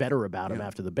felt better about them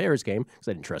after the Bears game, because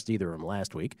I didn't trust either of them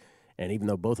last week. And even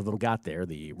though both of them got there,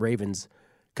 the Ravens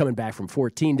coming back from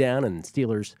 14 down, and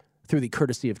Steelers, through the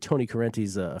courtesy of Tony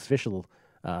Correnti's his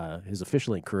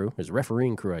officialing crew, his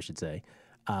refereeing crew, I should say.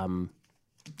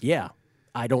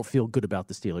 I don't feel good about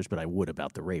the Steelers, but I would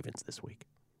about the Ravens this week.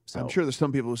 So I'm sure there's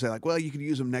some people who say, like, well, you could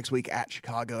use them next week at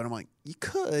Chicago. And I'm like, you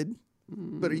could,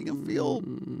 but are you going to feel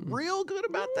real good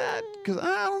about that? Because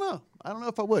I don't know. I don't know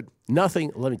if I would.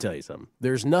 Nothing. Let me tell you something.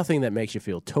 There's nothing that makes you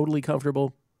feel totally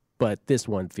comfortable, but this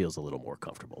one feels a little more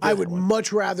comfortable. I would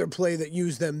much rather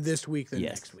use them this week than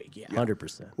next week. Yeah,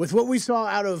 100%. With what we saw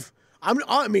out of,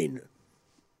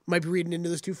 might be reading into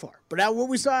this too far, but what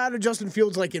we saw out of Justin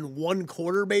Fields, in one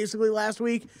quarter basically last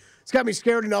week, it's got me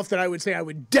scared enough that I would say I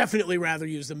would definitely rather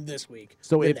use them this week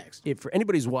than next. If for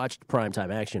anybody's watched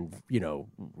Primetime Action,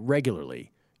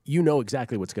 regularly, you know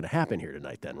exactly what's going to happen here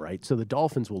tonight then, right? So the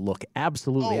Dolphins will look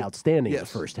absolutely outstanding in the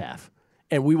first half.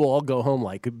 And we will all go home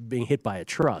like being hit by a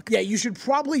truck. Yeah, you should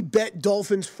probably bet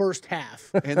Dolphins first half.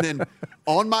 And then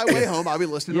on my way home, I'll be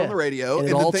listening on the radio, and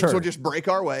then things will just break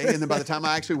our way. And then by the time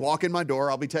I actually walk in my door,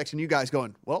 I'll be texting you guys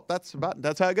going, well, that's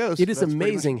how it goes. It is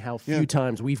amazing how few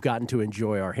times we've gotten to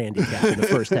enjoy our handicap in the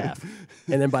first half.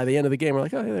 And then by the end of the game, we're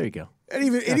like, oh, there you go. And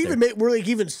we're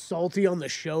even salty on the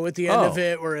show at the end of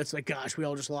it, where it's like, gosh, we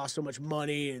all just lost so much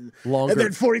money, and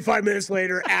then 45 minutes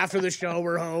later, after the show,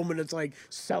 we're home, and it's like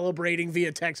celebrating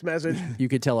via text message. You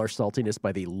could tell our saltiness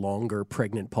by the longer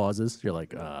pregnant pauses. You're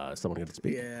like, someone going to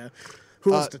speak? Yeah.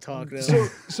 Who wants to talk now?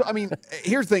 So I mean,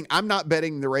 here's the thing: I'm not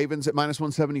betting the Ravens at minus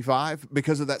 175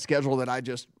 because of that schedule that I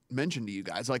just mentioned to you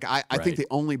guys. Like, I think the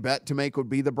only bet to make would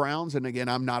be the Browns, and again,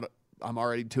 I'm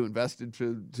already too invested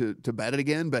to bet it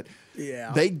again, but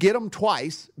they get them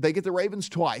twice. They get the Ravens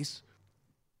twice.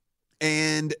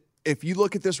 And if you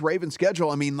look at this Ravens schedule,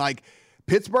 I mean,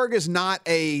 Pittsburgh is not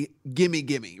a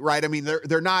gimme, right? I mean,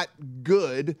 they're not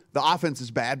good. The offense is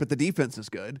bad, but the defense is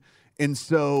good. And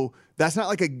so that's not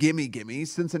like a gimme.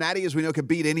 Cincinnati, as we know, could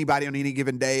beat anybody on any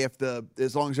given day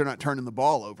as long as they're not turning the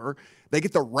ball over. They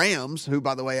get the Rams, who,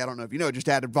 by the way, I don't know if you know, just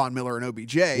added Von Miller and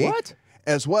OBJ. What?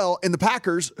 As well, and the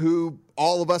Packers, who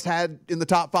all of us had in the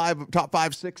top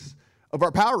 6 of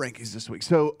our power rankings this week.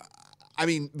 So, I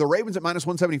mean, the Ravens at minus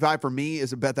 175 for me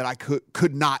is a bet that I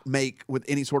could not make with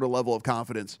any sort of level of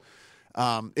confidence.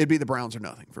 It'd be the Browns or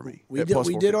nothing for me. We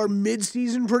did our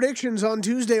midseason predictions on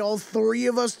Tuesday. All three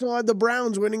of us still had the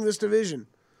Browns winning this division.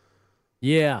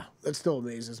 Yeah. That still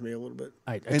amazes me a little bit.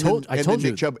 I told you.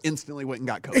 Nick Chubb instantly went and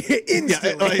got COVID.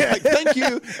 Instantly. Thank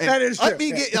you. That is true.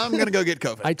 I'm going to go get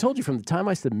COVID. I told you from the time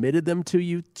I submitted them to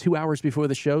you 2 hours before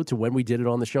the show to when we did it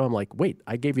on the show, I'm like, wait,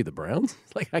 I gave you the Browns?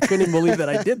 I couldn't even believe that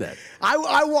I did that. I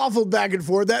waffled back and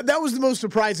forth. That was the most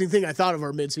surprising thing I thought of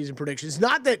our midseason predictions.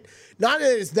 Not that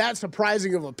it's that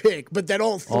surprising of a pick, but that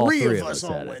all three of us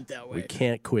all went that way. We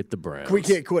can't quit the Browns. We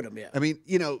can't quit them, yeah. I mean,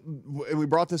 we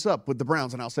brought this up with the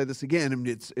Browns, and I'll say this again. I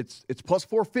mean, it's plus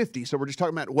 450, so we're just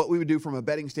talking about what we would do from a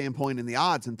betting standpoint and the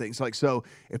odds and things. So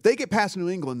if they get past New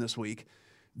England this week,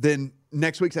 then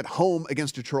next week's at home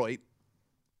against Detroit,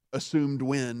 assumed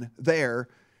win there.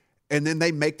 And then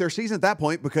they make their season at that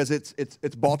point because it's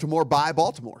Baltimore by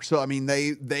Baltimore. So I mean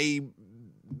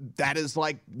that is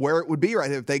like where it would be, right?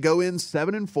 If they go in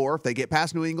 7-4, if they get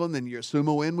past New England, then you assume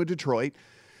a win with Detroit,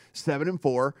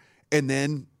 7-4, and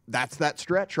then that's that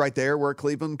stretch right there where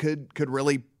Cleveland could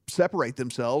really separate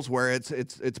themselves, where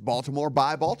it's Baltimore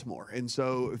by Baltimore. And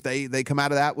so if they come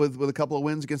out of that with a couple of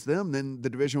wins against them, then the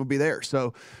division would be there.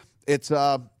 So it's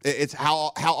how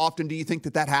often do you think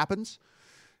that happens?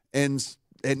 And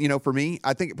for me,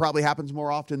 I think it probably happens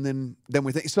more often than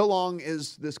we think. So long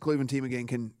as this Cleveland team again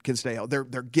can stay healthy.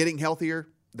 They're getting healthier.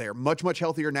 They're much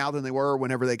healthier now than they were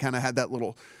whenever they kind of had that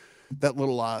little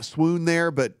swoon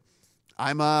there. But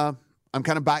I'm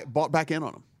kind of bought back in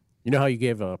on them. You know how you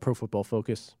gave Pro Football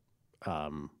Focus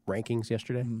rankings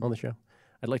yesterday on the show?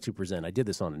 I'd like to present. I did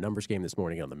this on a numbers game this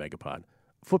morning on the Megapod.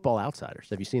 Football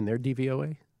Outsiders. Have you seen their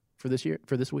DVOA for this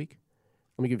week?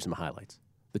 Let me give you some highlights.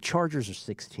 The Chargers are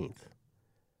 16th.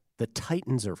 The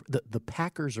Titans are the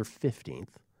Packers are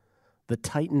 15th. The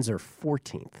Titans are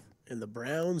 14th. And the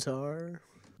Browns are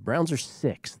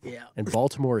 6th. Yeah. And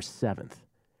Baltimore is 7th.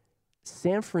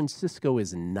 San Francisco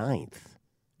is 9th.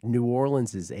 New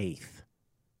Orleans is 8th.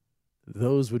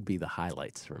 Those would be the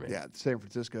highlights for me. Yeah, San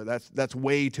Francisco. That's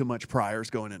way too much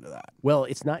priors going into that. Well,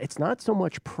 it's not so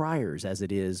much priors as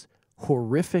it is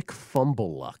horrific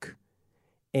fumble luck.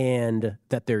 And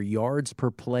that their yards per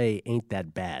play ain't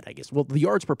that bad, I guess. Well, the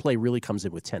yards per play really comes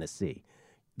in with Tennessee.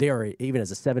 They are, even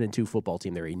as a 7-2 football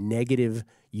team, they're a negative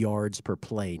yards per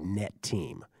play net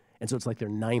team. And so it's like their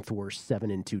 9th worst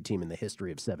 7-2 team in the history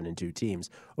of 7-2 teams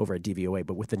over at DVOA.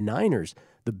 But with the Niners,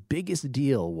 the biggest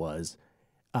deal was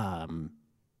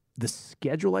the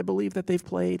schedule, I believe, that they've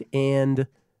played and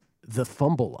the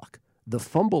fumble luck. The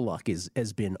fumble luck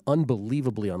has been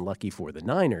unbelievably unlucky for the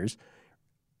Niners.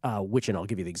 Which, and I'll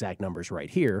give you the exact numbers right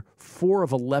here, 4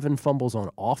 of 11 fumbles on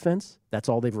offense. That's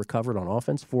all they've recovered on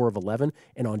offense, 4 of 11.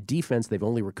 And on defense, they've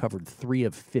only recovered 3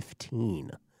 of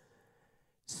 15.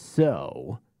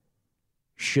 So,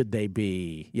 should they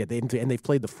be, they've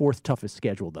played the 4th toughest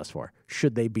schedule thus far.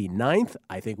 Should they be 9th?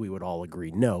 I think we would all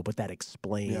agree no, but that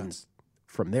explains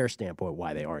from their standpoint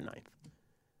why they are 9th.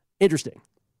 Interesting.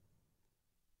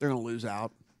 They're going to lose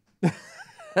out.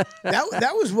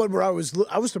 That was one where I was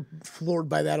floored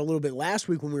by that a little bit last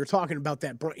week when we were talking about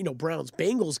that Browns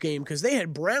Bengals game, because they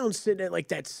had Browns sitting at like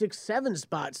that 6-7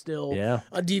 spot still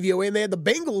on DVOA, and they had the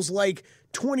Bengals like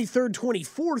 23rd,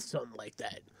 24th, something like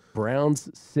that. Browns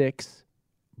 6,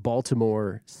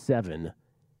 Baltimore 7,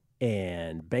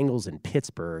 and Bengals and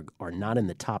Pittsburgh are not in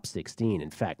the top 16. In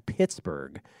fact,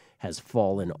 Pittsburgh has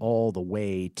fallen all the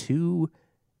way to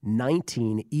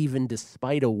 19, even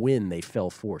despite a win, they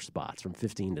fell 4 spots from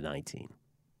 15 to 19.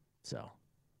 So,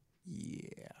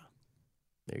 yeah.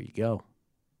 There you go.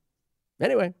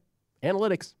 Anyway,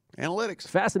 analytics.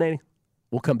 Fascinating.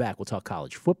 We'll come back. We'll talk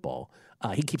college football.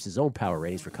 He keeps his own power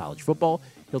ratings for college football.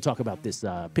 He'll talk about this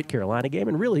Pitt Carolina game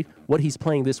and really what he's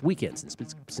playing this weekend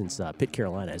since Pitt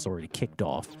Carolina has already kicked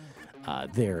off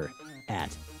there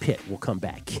at Pitt. We'll come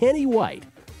back. Kenny White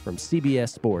from CBS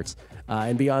Sports.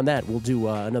 And beyond that, we'll do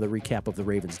another recap of the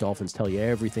Ravens-Dolphins, tell you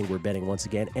everything we're betting once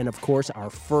again, and, of course, our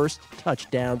first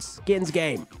touchdown Skins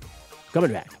game.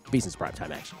 Coming back, VSiN's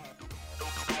Primetime Action.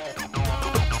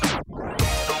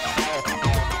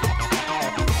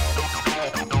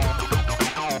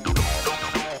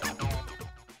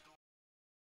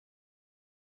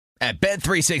 At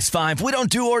Bet365, we don't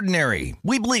do ordinary.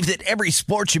 We believe that every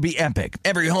sport should be epic.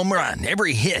 Every home run,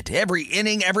 every hit, every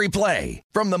inning, every play.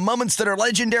 From the moments that are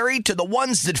legendary to the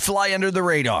ones that fly under the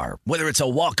radar. Whether it's a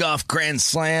walk-off grand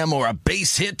slam or a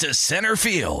base hit to center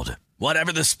field.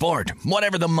 Whatever the sport,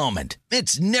 whatever the moment.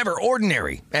 It's never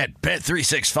ordinary at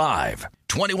Bet365.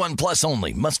 21 plus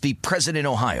only. Must be present in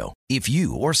Ohio. If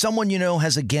you or someone you know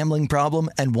has a gambling problem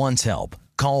and wants help,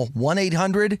 call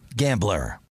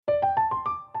 1-800-GAMBLER.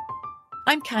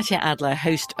 I'm Katya Adler,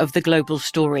 host of The Global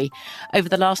Story. Over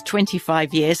the last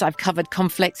 25 years, I've covered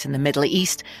conflicts in the Middle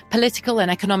East, political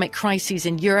and economic crises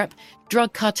in Europe,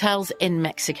 drug cartels in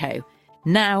Mexico.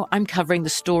 Now I'm covering the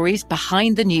stories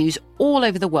behind the news all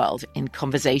over the world in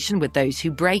conversation with those who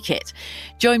break it.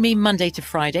 Join me Monday to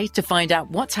Friday to find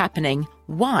out what's happening,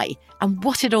 why, and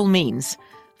what it all means.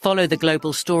 Follow The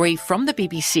Global Story from the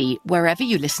BBC wherever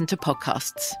you listen to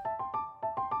podcasts.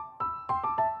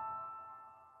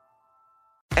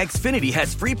 Xfinity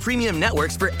has free premium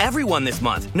networks for everyone this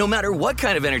month, no matter what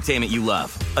kind of entertainment you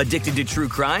love. Addicted to true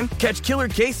crime? Catch killer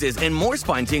cases and more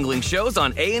spine-tingling shows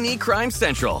on A&E Crime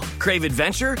Central. Crave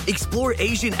adventure? Explore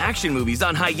Asian action movies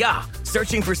on Hi-Ya.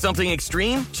 Searching for something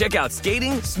extreme? Check out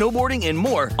skating, snowboarding, and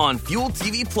more on Fuel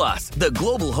TV Plus, the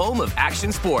global home of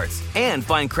action sports. And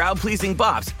find crowd-pleasing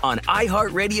bops on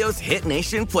iHeartRadio's Hit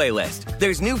Nation playlist.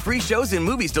 There's new free shows and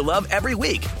movies to love every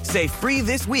week. Say free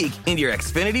this week in your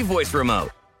Xfinity voice remote.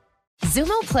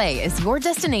 Xumo Play is your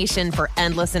destination for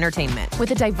endless entertainment. With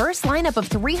a diverse lineup of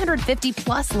 350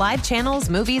 plus live channels,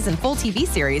 movies, and full TV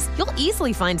series, you'll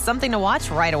easily find something to watch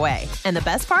right away. And the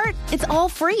best part? It's all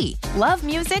free. Love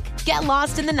music? Get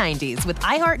lost in the 90s with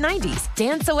iHeart 90s,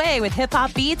 dance away with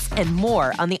hip-hop beats, and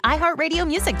more on the iHeartRadio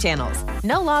music channels.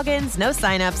 No logins, no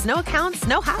signups, no accounts,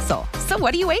 no hassle. So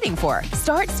what are you waiting for?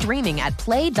 Start streaming at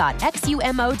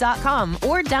play.xumo.com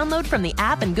or download from the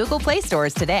app and Google Play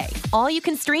stores today. All you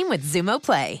can stream with Xumo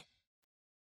Play.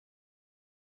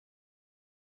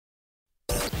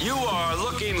 You are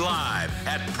looking live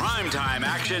at Primetime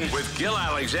Action with Gil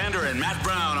Alexander and Matt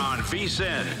Brown on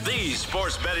VSiN, the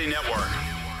Sports Betting Network.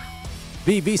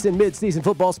 The VSiN Mid-Season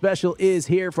Football Special is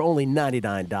here for only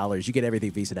 $99. You get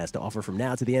everything VSiN has to offer from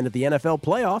now to the end of the NFL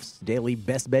playoffs. Daily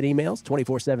best bet emails,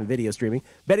 24/7 video streaming,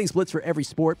 betting splits for every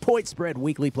sport, point spread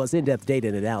weekly, plus in-depth data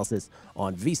and analysis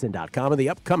on VSiN.com, and the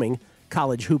upcoming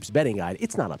College Hoops Betting Guide.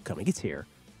 It's not upcoming. It's here.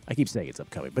 I keep saying it's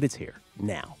upcoming, but it's here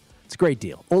now. It's a great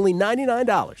deal. Only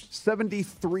 $99.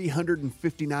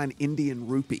 7,359 Indian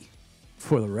rupee.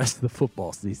 For the rest of the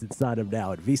football season, sign up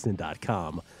now at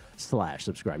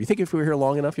VSiN.com/subscribe. You think if we were here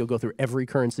long enough, you'll go through every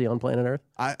currency on planet Earth?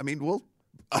 I'm going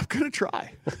to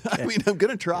try. I'm going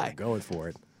to try. I'm going for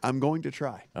it. I'm going to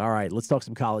try. All right, let's talk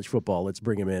some college football. Let's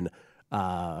bring him in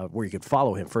where you can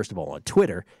follow him, first of all, on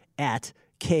Twitter, at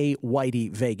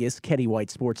KWhiteyVegas,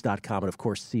 KennyWhiteSports.com, and, of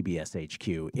course, CBS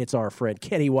HQ. It's our friend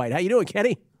Kenny White. How you doing,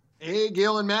 Kenny? Hey,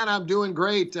 Gil and Matt, I'm doing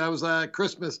great. I was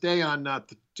Christmas Day on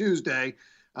Tuesday,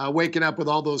 waking up with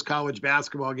all those college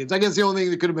basketball games. I guess the only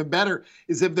thing that could have been better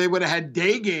is if they would have had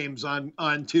day games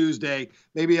on Tuesday.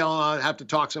 Maybe I'll have to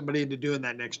talk somebody into doing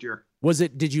that next year.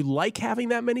 Did you like having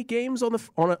that many games on the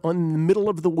middle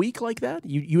of the week like that?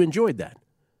 You enjoyed that?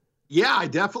 Yeah, I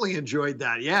definitely enjoyed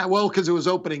that. Yeah, well, because it was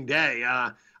opening day.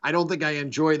 I don't think I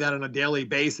enjoy that on a daily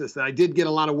basis. I did get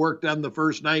a lot of work done the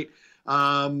first night,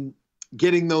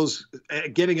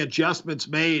 getting adjustments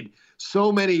made.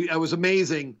 So many, it was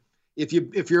amazing. If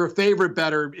you're a favorite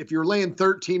bettor, if you're laying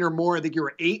 13 or more, I think you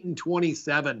were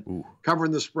 8-27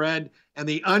 covering the spread, and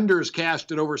the unders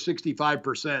cashed at over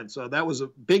 65%. So that was a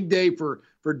big day for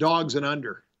dogs and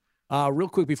under. Real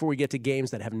quick before we get to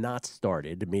games that have not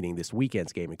started, meaning this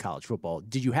weekend's game in college football,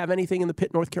 did you have anything in the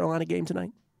Pitt, North Carolina game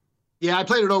tonight? Yeah, I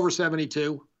played it over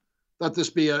 72. Thought this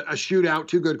be a shootout,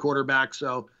 two good quarterbacks.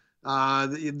 So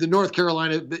the North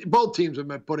Carolina, both teams have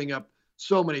been putting up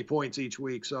so many points each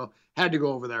week, so had to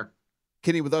go over there.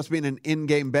 Kenny, with us being an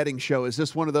in-game betting show, is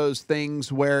this one of those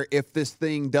things where if this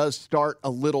thing does start a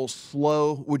little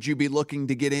slow, would you be looking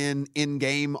to get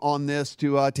in-game on this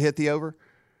to hit the over?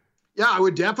 Yeah, I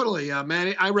would definitely.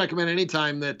 Man, I recommend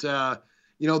anytime that,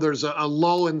 there's a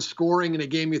lull in scoring in a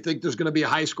game you think there's going to be a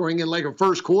high scoring in, like a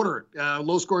first quarter,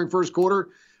 low scoring first quarter,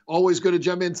 always good to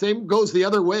jump in. Same goes the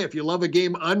other way. If you love a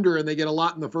game under and they get a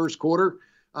lot in the first quarter,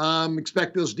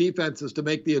 expect those defenses to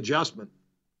make the adjustment.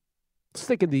 Let's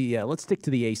stick to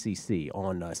the ACC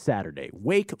on Saturday.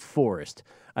 Wake Forest.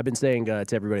 I've been saying to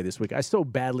everybody this week, I so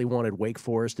badly wanted Wake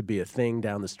Forest to be a thing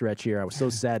down the stretch here. I was so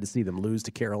sad to see them lose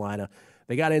to Carolina.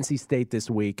 They got NC State this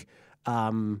week.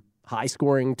 High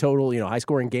scoring total, high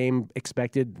scoring game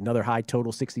expected. Another high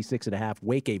total, 66.5.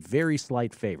 Wake a very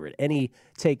slight favorite. Any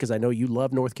take? Because I know you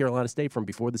love North Carolina State from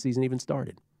before the season even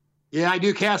started. Yeah, I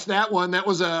do cast that one. That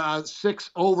was a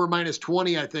 6 over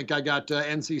 -20. I think I got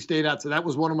NC State out. So that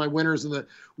was one of my winners in the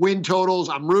win totals.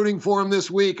 I'm rooting for them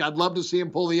this week. I'd love to see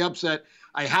them pull the upset.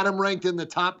 I had them ranked in the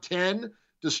top 10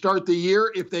 to start the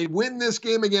year. If they win this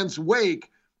game against Wake,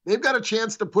 they've got a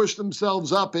chance to push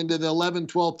themselves up into the 11,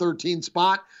 12, 13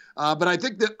 spot. But I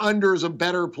think the under is a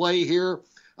better play here.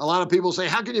 A lot of people say,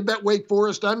 how can you bet Wake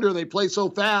Forest under? They play so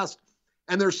fast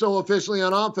and they're so efficiently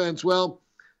on offense. Well,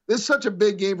 this is such a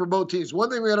big game for both teams. One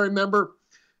thing we got to remember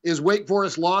is Wake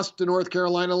Forest lost to North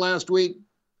Carolina last week,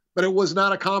 but it was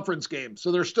not a conference game.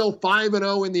 So they're still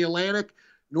 5-0 in the Atlantic.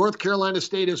 North Carolina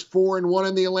State is 4-1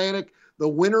 in the Atlantic. The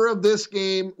winner of this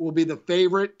game will be the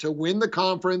favorite to win the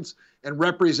conference and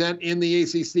represent in the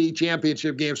ACC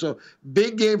championship game. So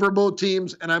big game for both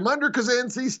teams. And I'm under because of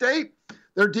NC State.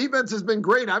 Their defense has been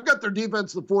great. I've got their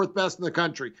defense the 4th best in the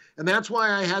country. And that's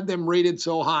why I had them rated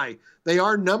so high. They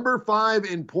are number 5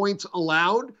 in points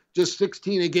allowed, just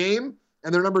 16 a game.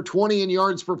 And they're number 20 in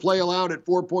yards per play allowed at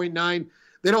 4.9.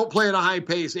 they don't play at a high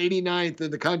pace, 89th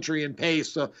in the country in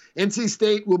pace. So NC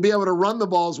State will be able to run the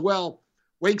ball as well.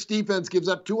 Wake's defense gives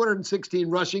up 216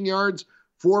 rushing yards,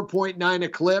 4.9 a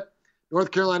clip.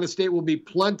 North Carolina State will be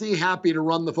plenty happy to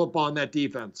run the football on that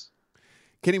defense.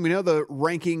 Kenny, we know the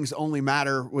rankings only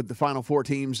matter with the final four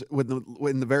teams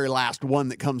in the very last one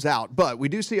that comes out. But we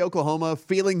do see Oklahoma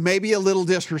feeling maybe a little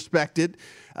disrespected,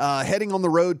 heading on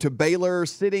the road to Baylor,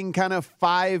 sitting kind of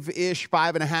 5-ish,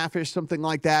 5.5-ish, something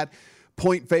like that.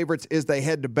 Point favorites as they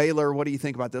head to Baylor. What do you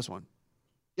think about this one?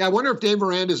 Yeah, I wonder if Dave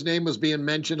Miranda's name was being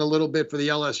mentioned a little bit for the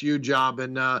LSU job.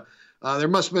 And there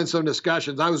must have been some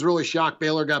discussions. I was really shocked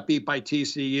Baylor got beat by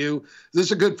TCU. This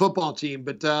is a good football team.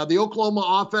 But the Oklahoma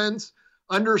offense,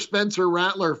 under Spencer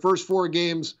Rattler, first 4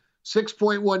 games,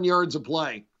 6.1 yards a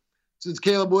play. Since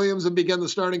Caleb Williams had begun the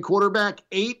starting quarterback,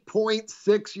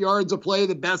 8.6 yards a play,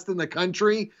 the best in the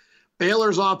country.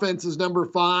 Baylor's offense is number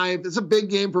 5. It's a big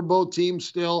game for both teams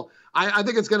still. I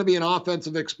think it's going to be an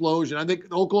offensive explosion. I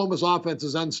think Oklahoma's offense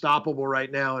is unstoppable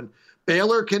right now, and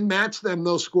Baylor can match them,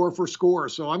 though, score for score.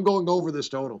 So I'm going over this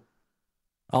total.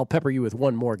 I'll pepper you with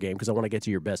one more game because I want to get to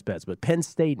your best bets. But Penn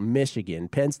State, Michigan.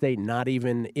 Penn State not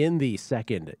even in the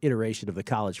second iteration of the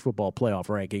college football playoff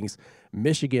rankings.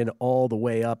 Michigan all the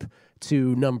way up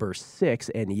to number 6,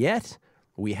 and yet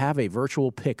we have a virtual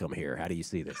pick'em here. How do you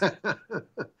see this?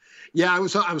 Yeah, I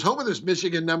was hoping this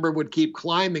Michigan number would keep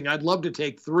climbing. I'd love to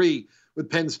take 3 with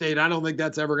Penn State. I don't think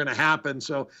that's ever going to happen.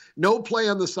 So no play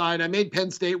on the side. I made Penn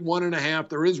State 1.5.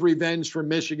 There is revenge from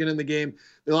Michigan in the game.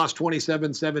 They lost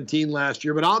 27-17 last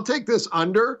year, but I'll take this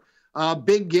under.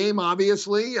 Big game,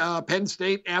 obviously. Penn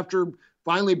State, after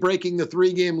finally breaking the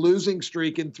 3-game losing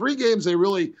streak, in 3 games they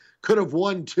really could have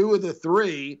won 2 of the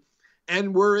 3,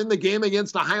 and we're in the game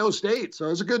against Ohio State. So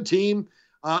it's a good team.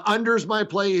 Under's my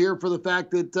play here for the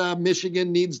fact that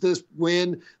Michigan needs this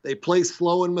win. They play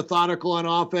slow and methodical on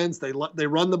offense. They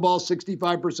run the ball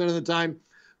 65% of the time.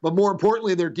 But more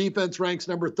importantly, their defense ranks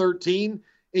number 13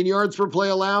 in yards per play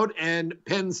allowed, and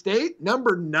Penn State,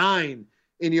 number 9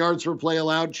 in yards per play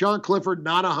allowed. Sean Clifford,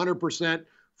 not 100%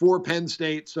 for Penn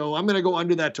State. So I'm going to go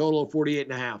under that total of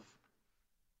 48.5.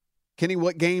 Kenny,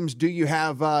 what games do you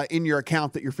have in your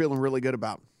account that you're feeling really good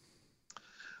about?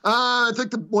 I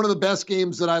think one of the best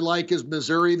games that I like is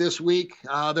Missouri this week.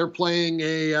 They're playing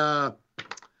a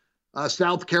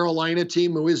South Carolina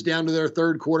team who is down to their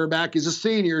 3rd quarterback. He's a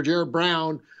senior, Jared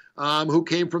Brown, who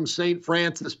came from St.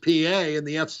 Francis, PA in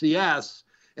the FCS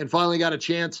and finally got a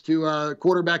chance to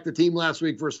quarterback the team last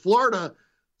week versus Florida.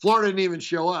 Florida didn't even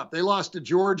show up. They lost to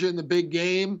Georgia in the big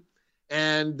game,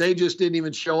 and they just didn't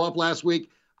even show up last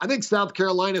week. I think South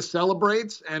Carolina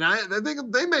celebrates, and I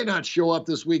think they may not show up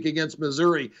this week against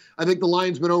Missouri. I think the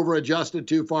line's been over-adjusted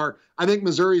too far. I think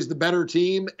Missouri's the better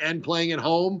team and playing at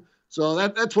home. So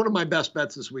that's one of my best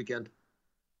bets this weekend.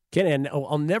 Ken, and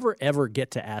I'll never, ever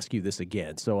get to ask you this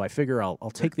again, so I figure I'll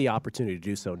take the opportunity to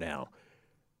do so now.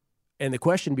 And the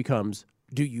question becomes,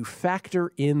 do you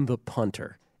factor in the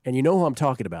punter? And you know who I'm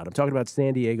talking about. I'm talking about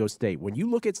San Diego State. When you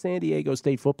look at San Diego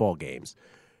State football games,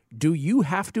 do you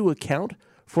have to account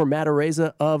for Matt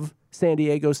Araiza of San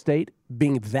Diego State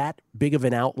being that big of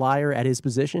an outlier at his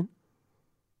position?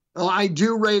 Well, I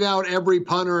do rate out every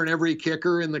punter and every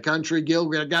kicker in the country,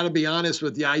 Gil. I got to be honest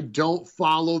with you. I don't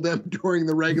follow them during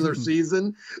the regular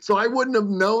season, so I wouldn't have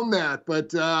known that.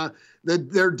 But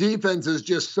their defense is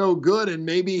just so good, and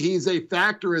maybe he's a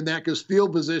factor in that because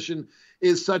field position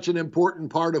is such an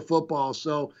important part of football.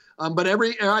 So, but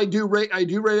I do rate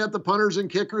out the punters and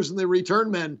kickers and the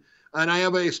return men. And I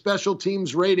have a special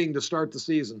teams rating to start the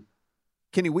season.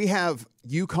 Kenny, we have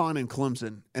UConn and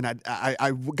Clemson, and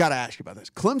I got to ask you about this.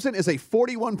 Clemson is a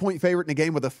 41-point favorite in a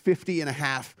game with a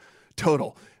 50.5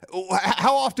 total.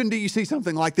 How often do you see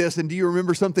something like this, and do you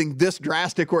remember something this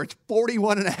drastic where it's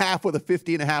 41.5 with a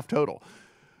 50.5 total?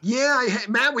 Yeah,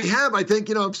 Matt, we have. I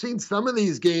think, I've seen some of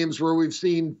these games where we've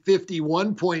seen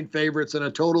 51-point favorites and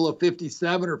a total of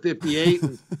 57 or 58.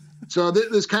 So this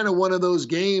is kind of one of those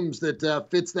games that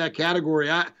fits that category.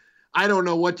 I don't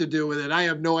know what to do with it. I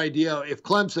have no idea. If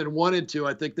Clemson wanted to,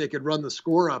 I think they could run the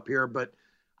score up here. But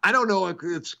I don't know if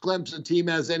Clemson team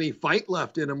has any fight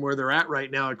left in them where they're at right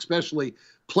now, especially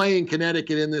playing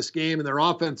Connecticut in this game, and their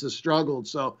offense has struggled.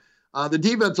 So the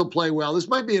defense will play well. This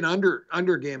might be an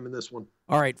under game in this one.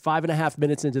 All right, 5.5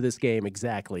 minutes into this game,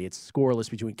 exactly. It's scoreless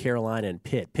between Carolina and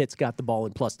Pitt. Pitt's got the ball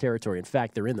in plus territory. In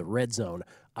fact, they're in the red zone.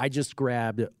 I just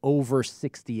grabbed over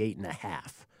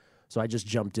 68.5. So I just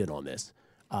jumped in on this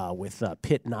with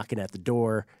Pitt knocking at the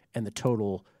door and the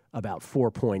total about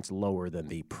 4 points lower than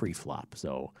the pre-flop.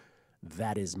 So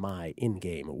that is my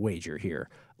in-game wager here.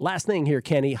 Last thing here,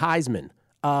 Kenny, Heisman.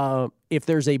 If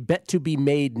there's a bet to be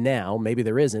made now, maybe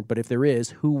there isn't, but if there is,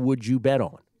 who would you bet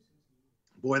on?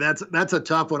 Boy, that's a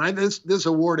tough one. This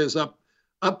award is up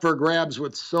for grabs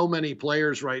with so many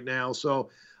players right now. So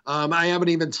I haven't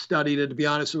even studied it, to be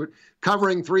honest.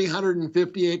 Covering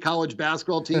 358 college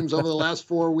basketball teams over the last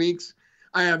 4 weeks,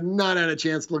 I have not had a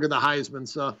chance to look at the Heisman.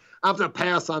 So I have to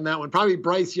pass on that one. Probably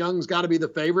Bryce Young's got to be the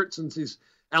favorite since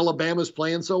Alabama's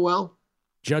playing so well.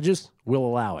 Judges, we'll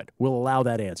allow it. We'll allow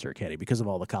that answer, Kenny, because of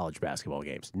all the college basketball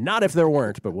games. Not if there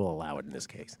weren't, but we'll allow it in this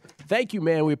case. Thank you,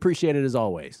 man. We appreciate it as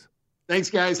always. Thanks,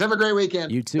 guys. Have a great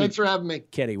weekend. You too. Thanks for having me.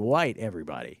 Kenny White,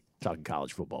 everybody, talking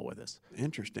college football with us.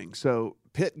 Interesting. So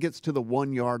Pitt gets to the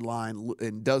 1 yard line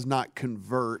and does not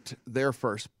convert their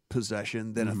first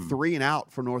possession, then a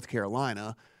 3-and-out for North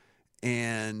Carolina,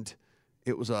 and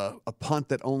it was a punt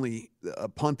that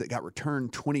got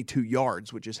returned 22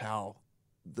 yards, which is how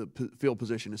the field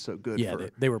position is so good. Yeah,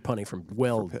 they were punting from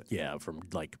from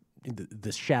like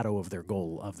the shadow of their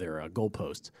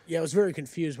goalposts. Yeah, I was very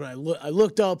confused when I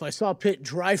looked up. I saw Pitt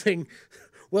driving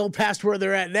well past where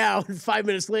they're at now, and 5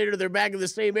 minutes later they're back in the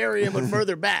same area but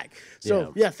further back.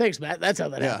 So yeah, thanks, Matt. That's how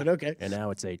that happened. Okay. And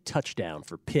now it's a touchdown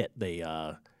for Pitt. They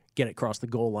get it across the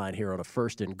goal line here on a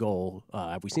 1st and goal.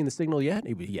 Have we seen the signal yet?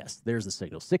 Yes, there's the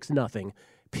signal. 6-0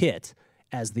 Pitt.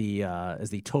 As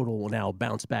the total will now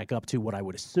bounce back up to what I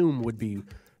would assume would be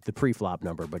the pre-flop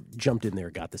number, but jumped in there,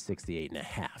 got the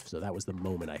 68.5. So that was the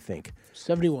moment, I think,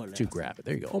 71 to grab it.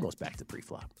 There you go, almost back to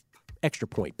pre-flop. Extra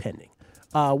point pending.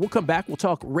 We'll come back. We'll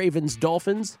talk Ravens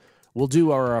Dolphins. We'll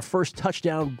do our first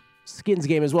touchdown Skins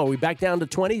game as well. We back down to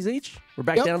 20s each. We're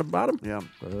back down to the bottom. Yeah.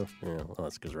 Well,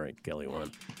 that's because Kelly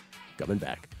won. Coming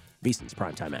back. VSiN's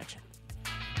primetime action.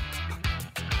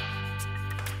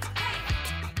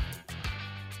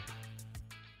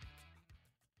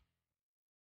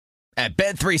 At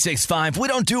Bet365, we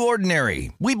don't do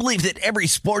ordinary. We believe that every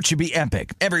sport should be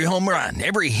epic. Every home run,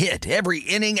 every hit, every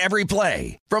inning, every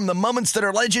play. From the moments that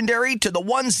are legendary to the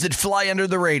ones that fly under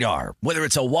the radar. Whether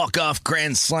it's a walk-off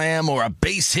grand slam or a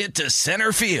base hit to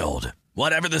center field.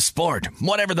 Whatever the sport,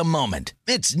 whatever the moment.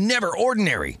 It's never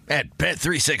ordinary at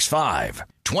Bet365.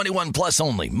 21 plus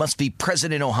only. Must be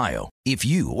present in Ohio. If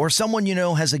you or someone you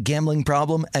know has a gambling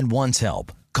problem and wants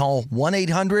help, call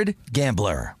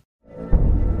 1-800-GAMBLER.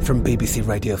 From BBC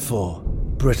Radio 4,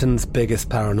 Britain's biggest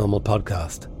paranormal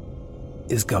podcast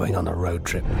is going on a road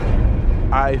trip.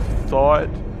 I thought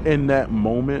in that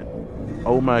moment,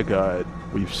 oh my God,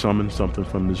 we've summoned something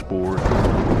from this board.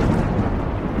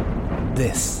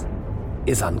 This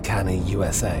is Uncanny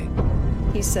USA.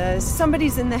 He says,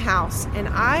 somebody's in the house, and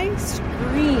I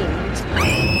screamed.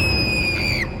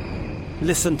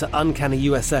 Listen to Uncanny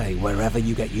USA wherever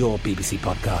you get your BBC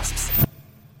podcasts,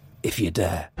 if you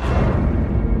dare.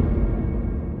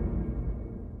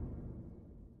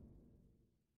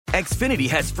 Xfinity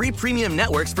has free premium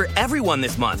networks for everyone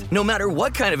this month, no matter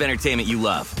what kind of entertainment you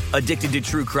love. Addicted to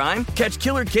true crime? Catch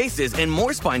killer cases and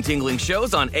more spine-tingling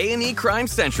shows on A&E Crime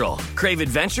Central. Crave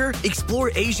adventure?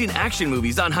 Explore Asian action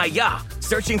movies on Hi-YAH.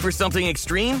 Searching for something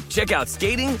extreme? Check out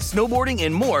skating, snowboarding,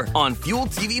 and more on Fuel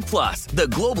TV Plus, the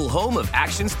global home of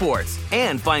action sports.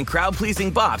 And find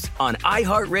crowd-pleasing bops on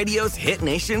iHeartRadio's Hit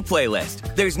Nation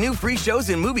playlist. There's new free shows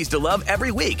and movies to love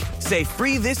every week. Say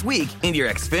free this week in your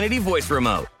Xfinity voice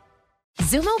remote.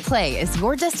 Xumo Play is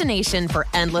your destination for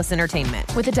endless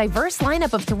entertainment. With a diverse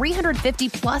lineup of 350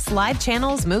 plus live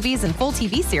channels, movies, and full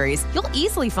TV series, you'll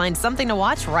easily find something to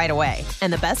watch right away.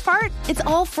 And the best part? It's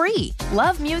all free.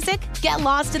 Love music? Get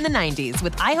lost in the 90s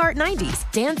with iHeart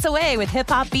 90s, dance away with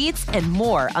hip-hop beats, and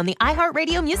more on the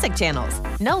iHeartRadio music channels.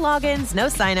 No logins, no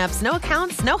signups, no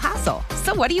accounts, no hassle.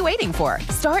 So what are you waiting for?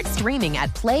 Start streaming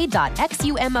at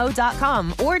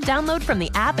play.xumo.com or download from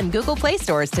the app and Google Play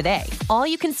stores today. All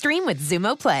you can stream with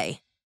Xumo Play.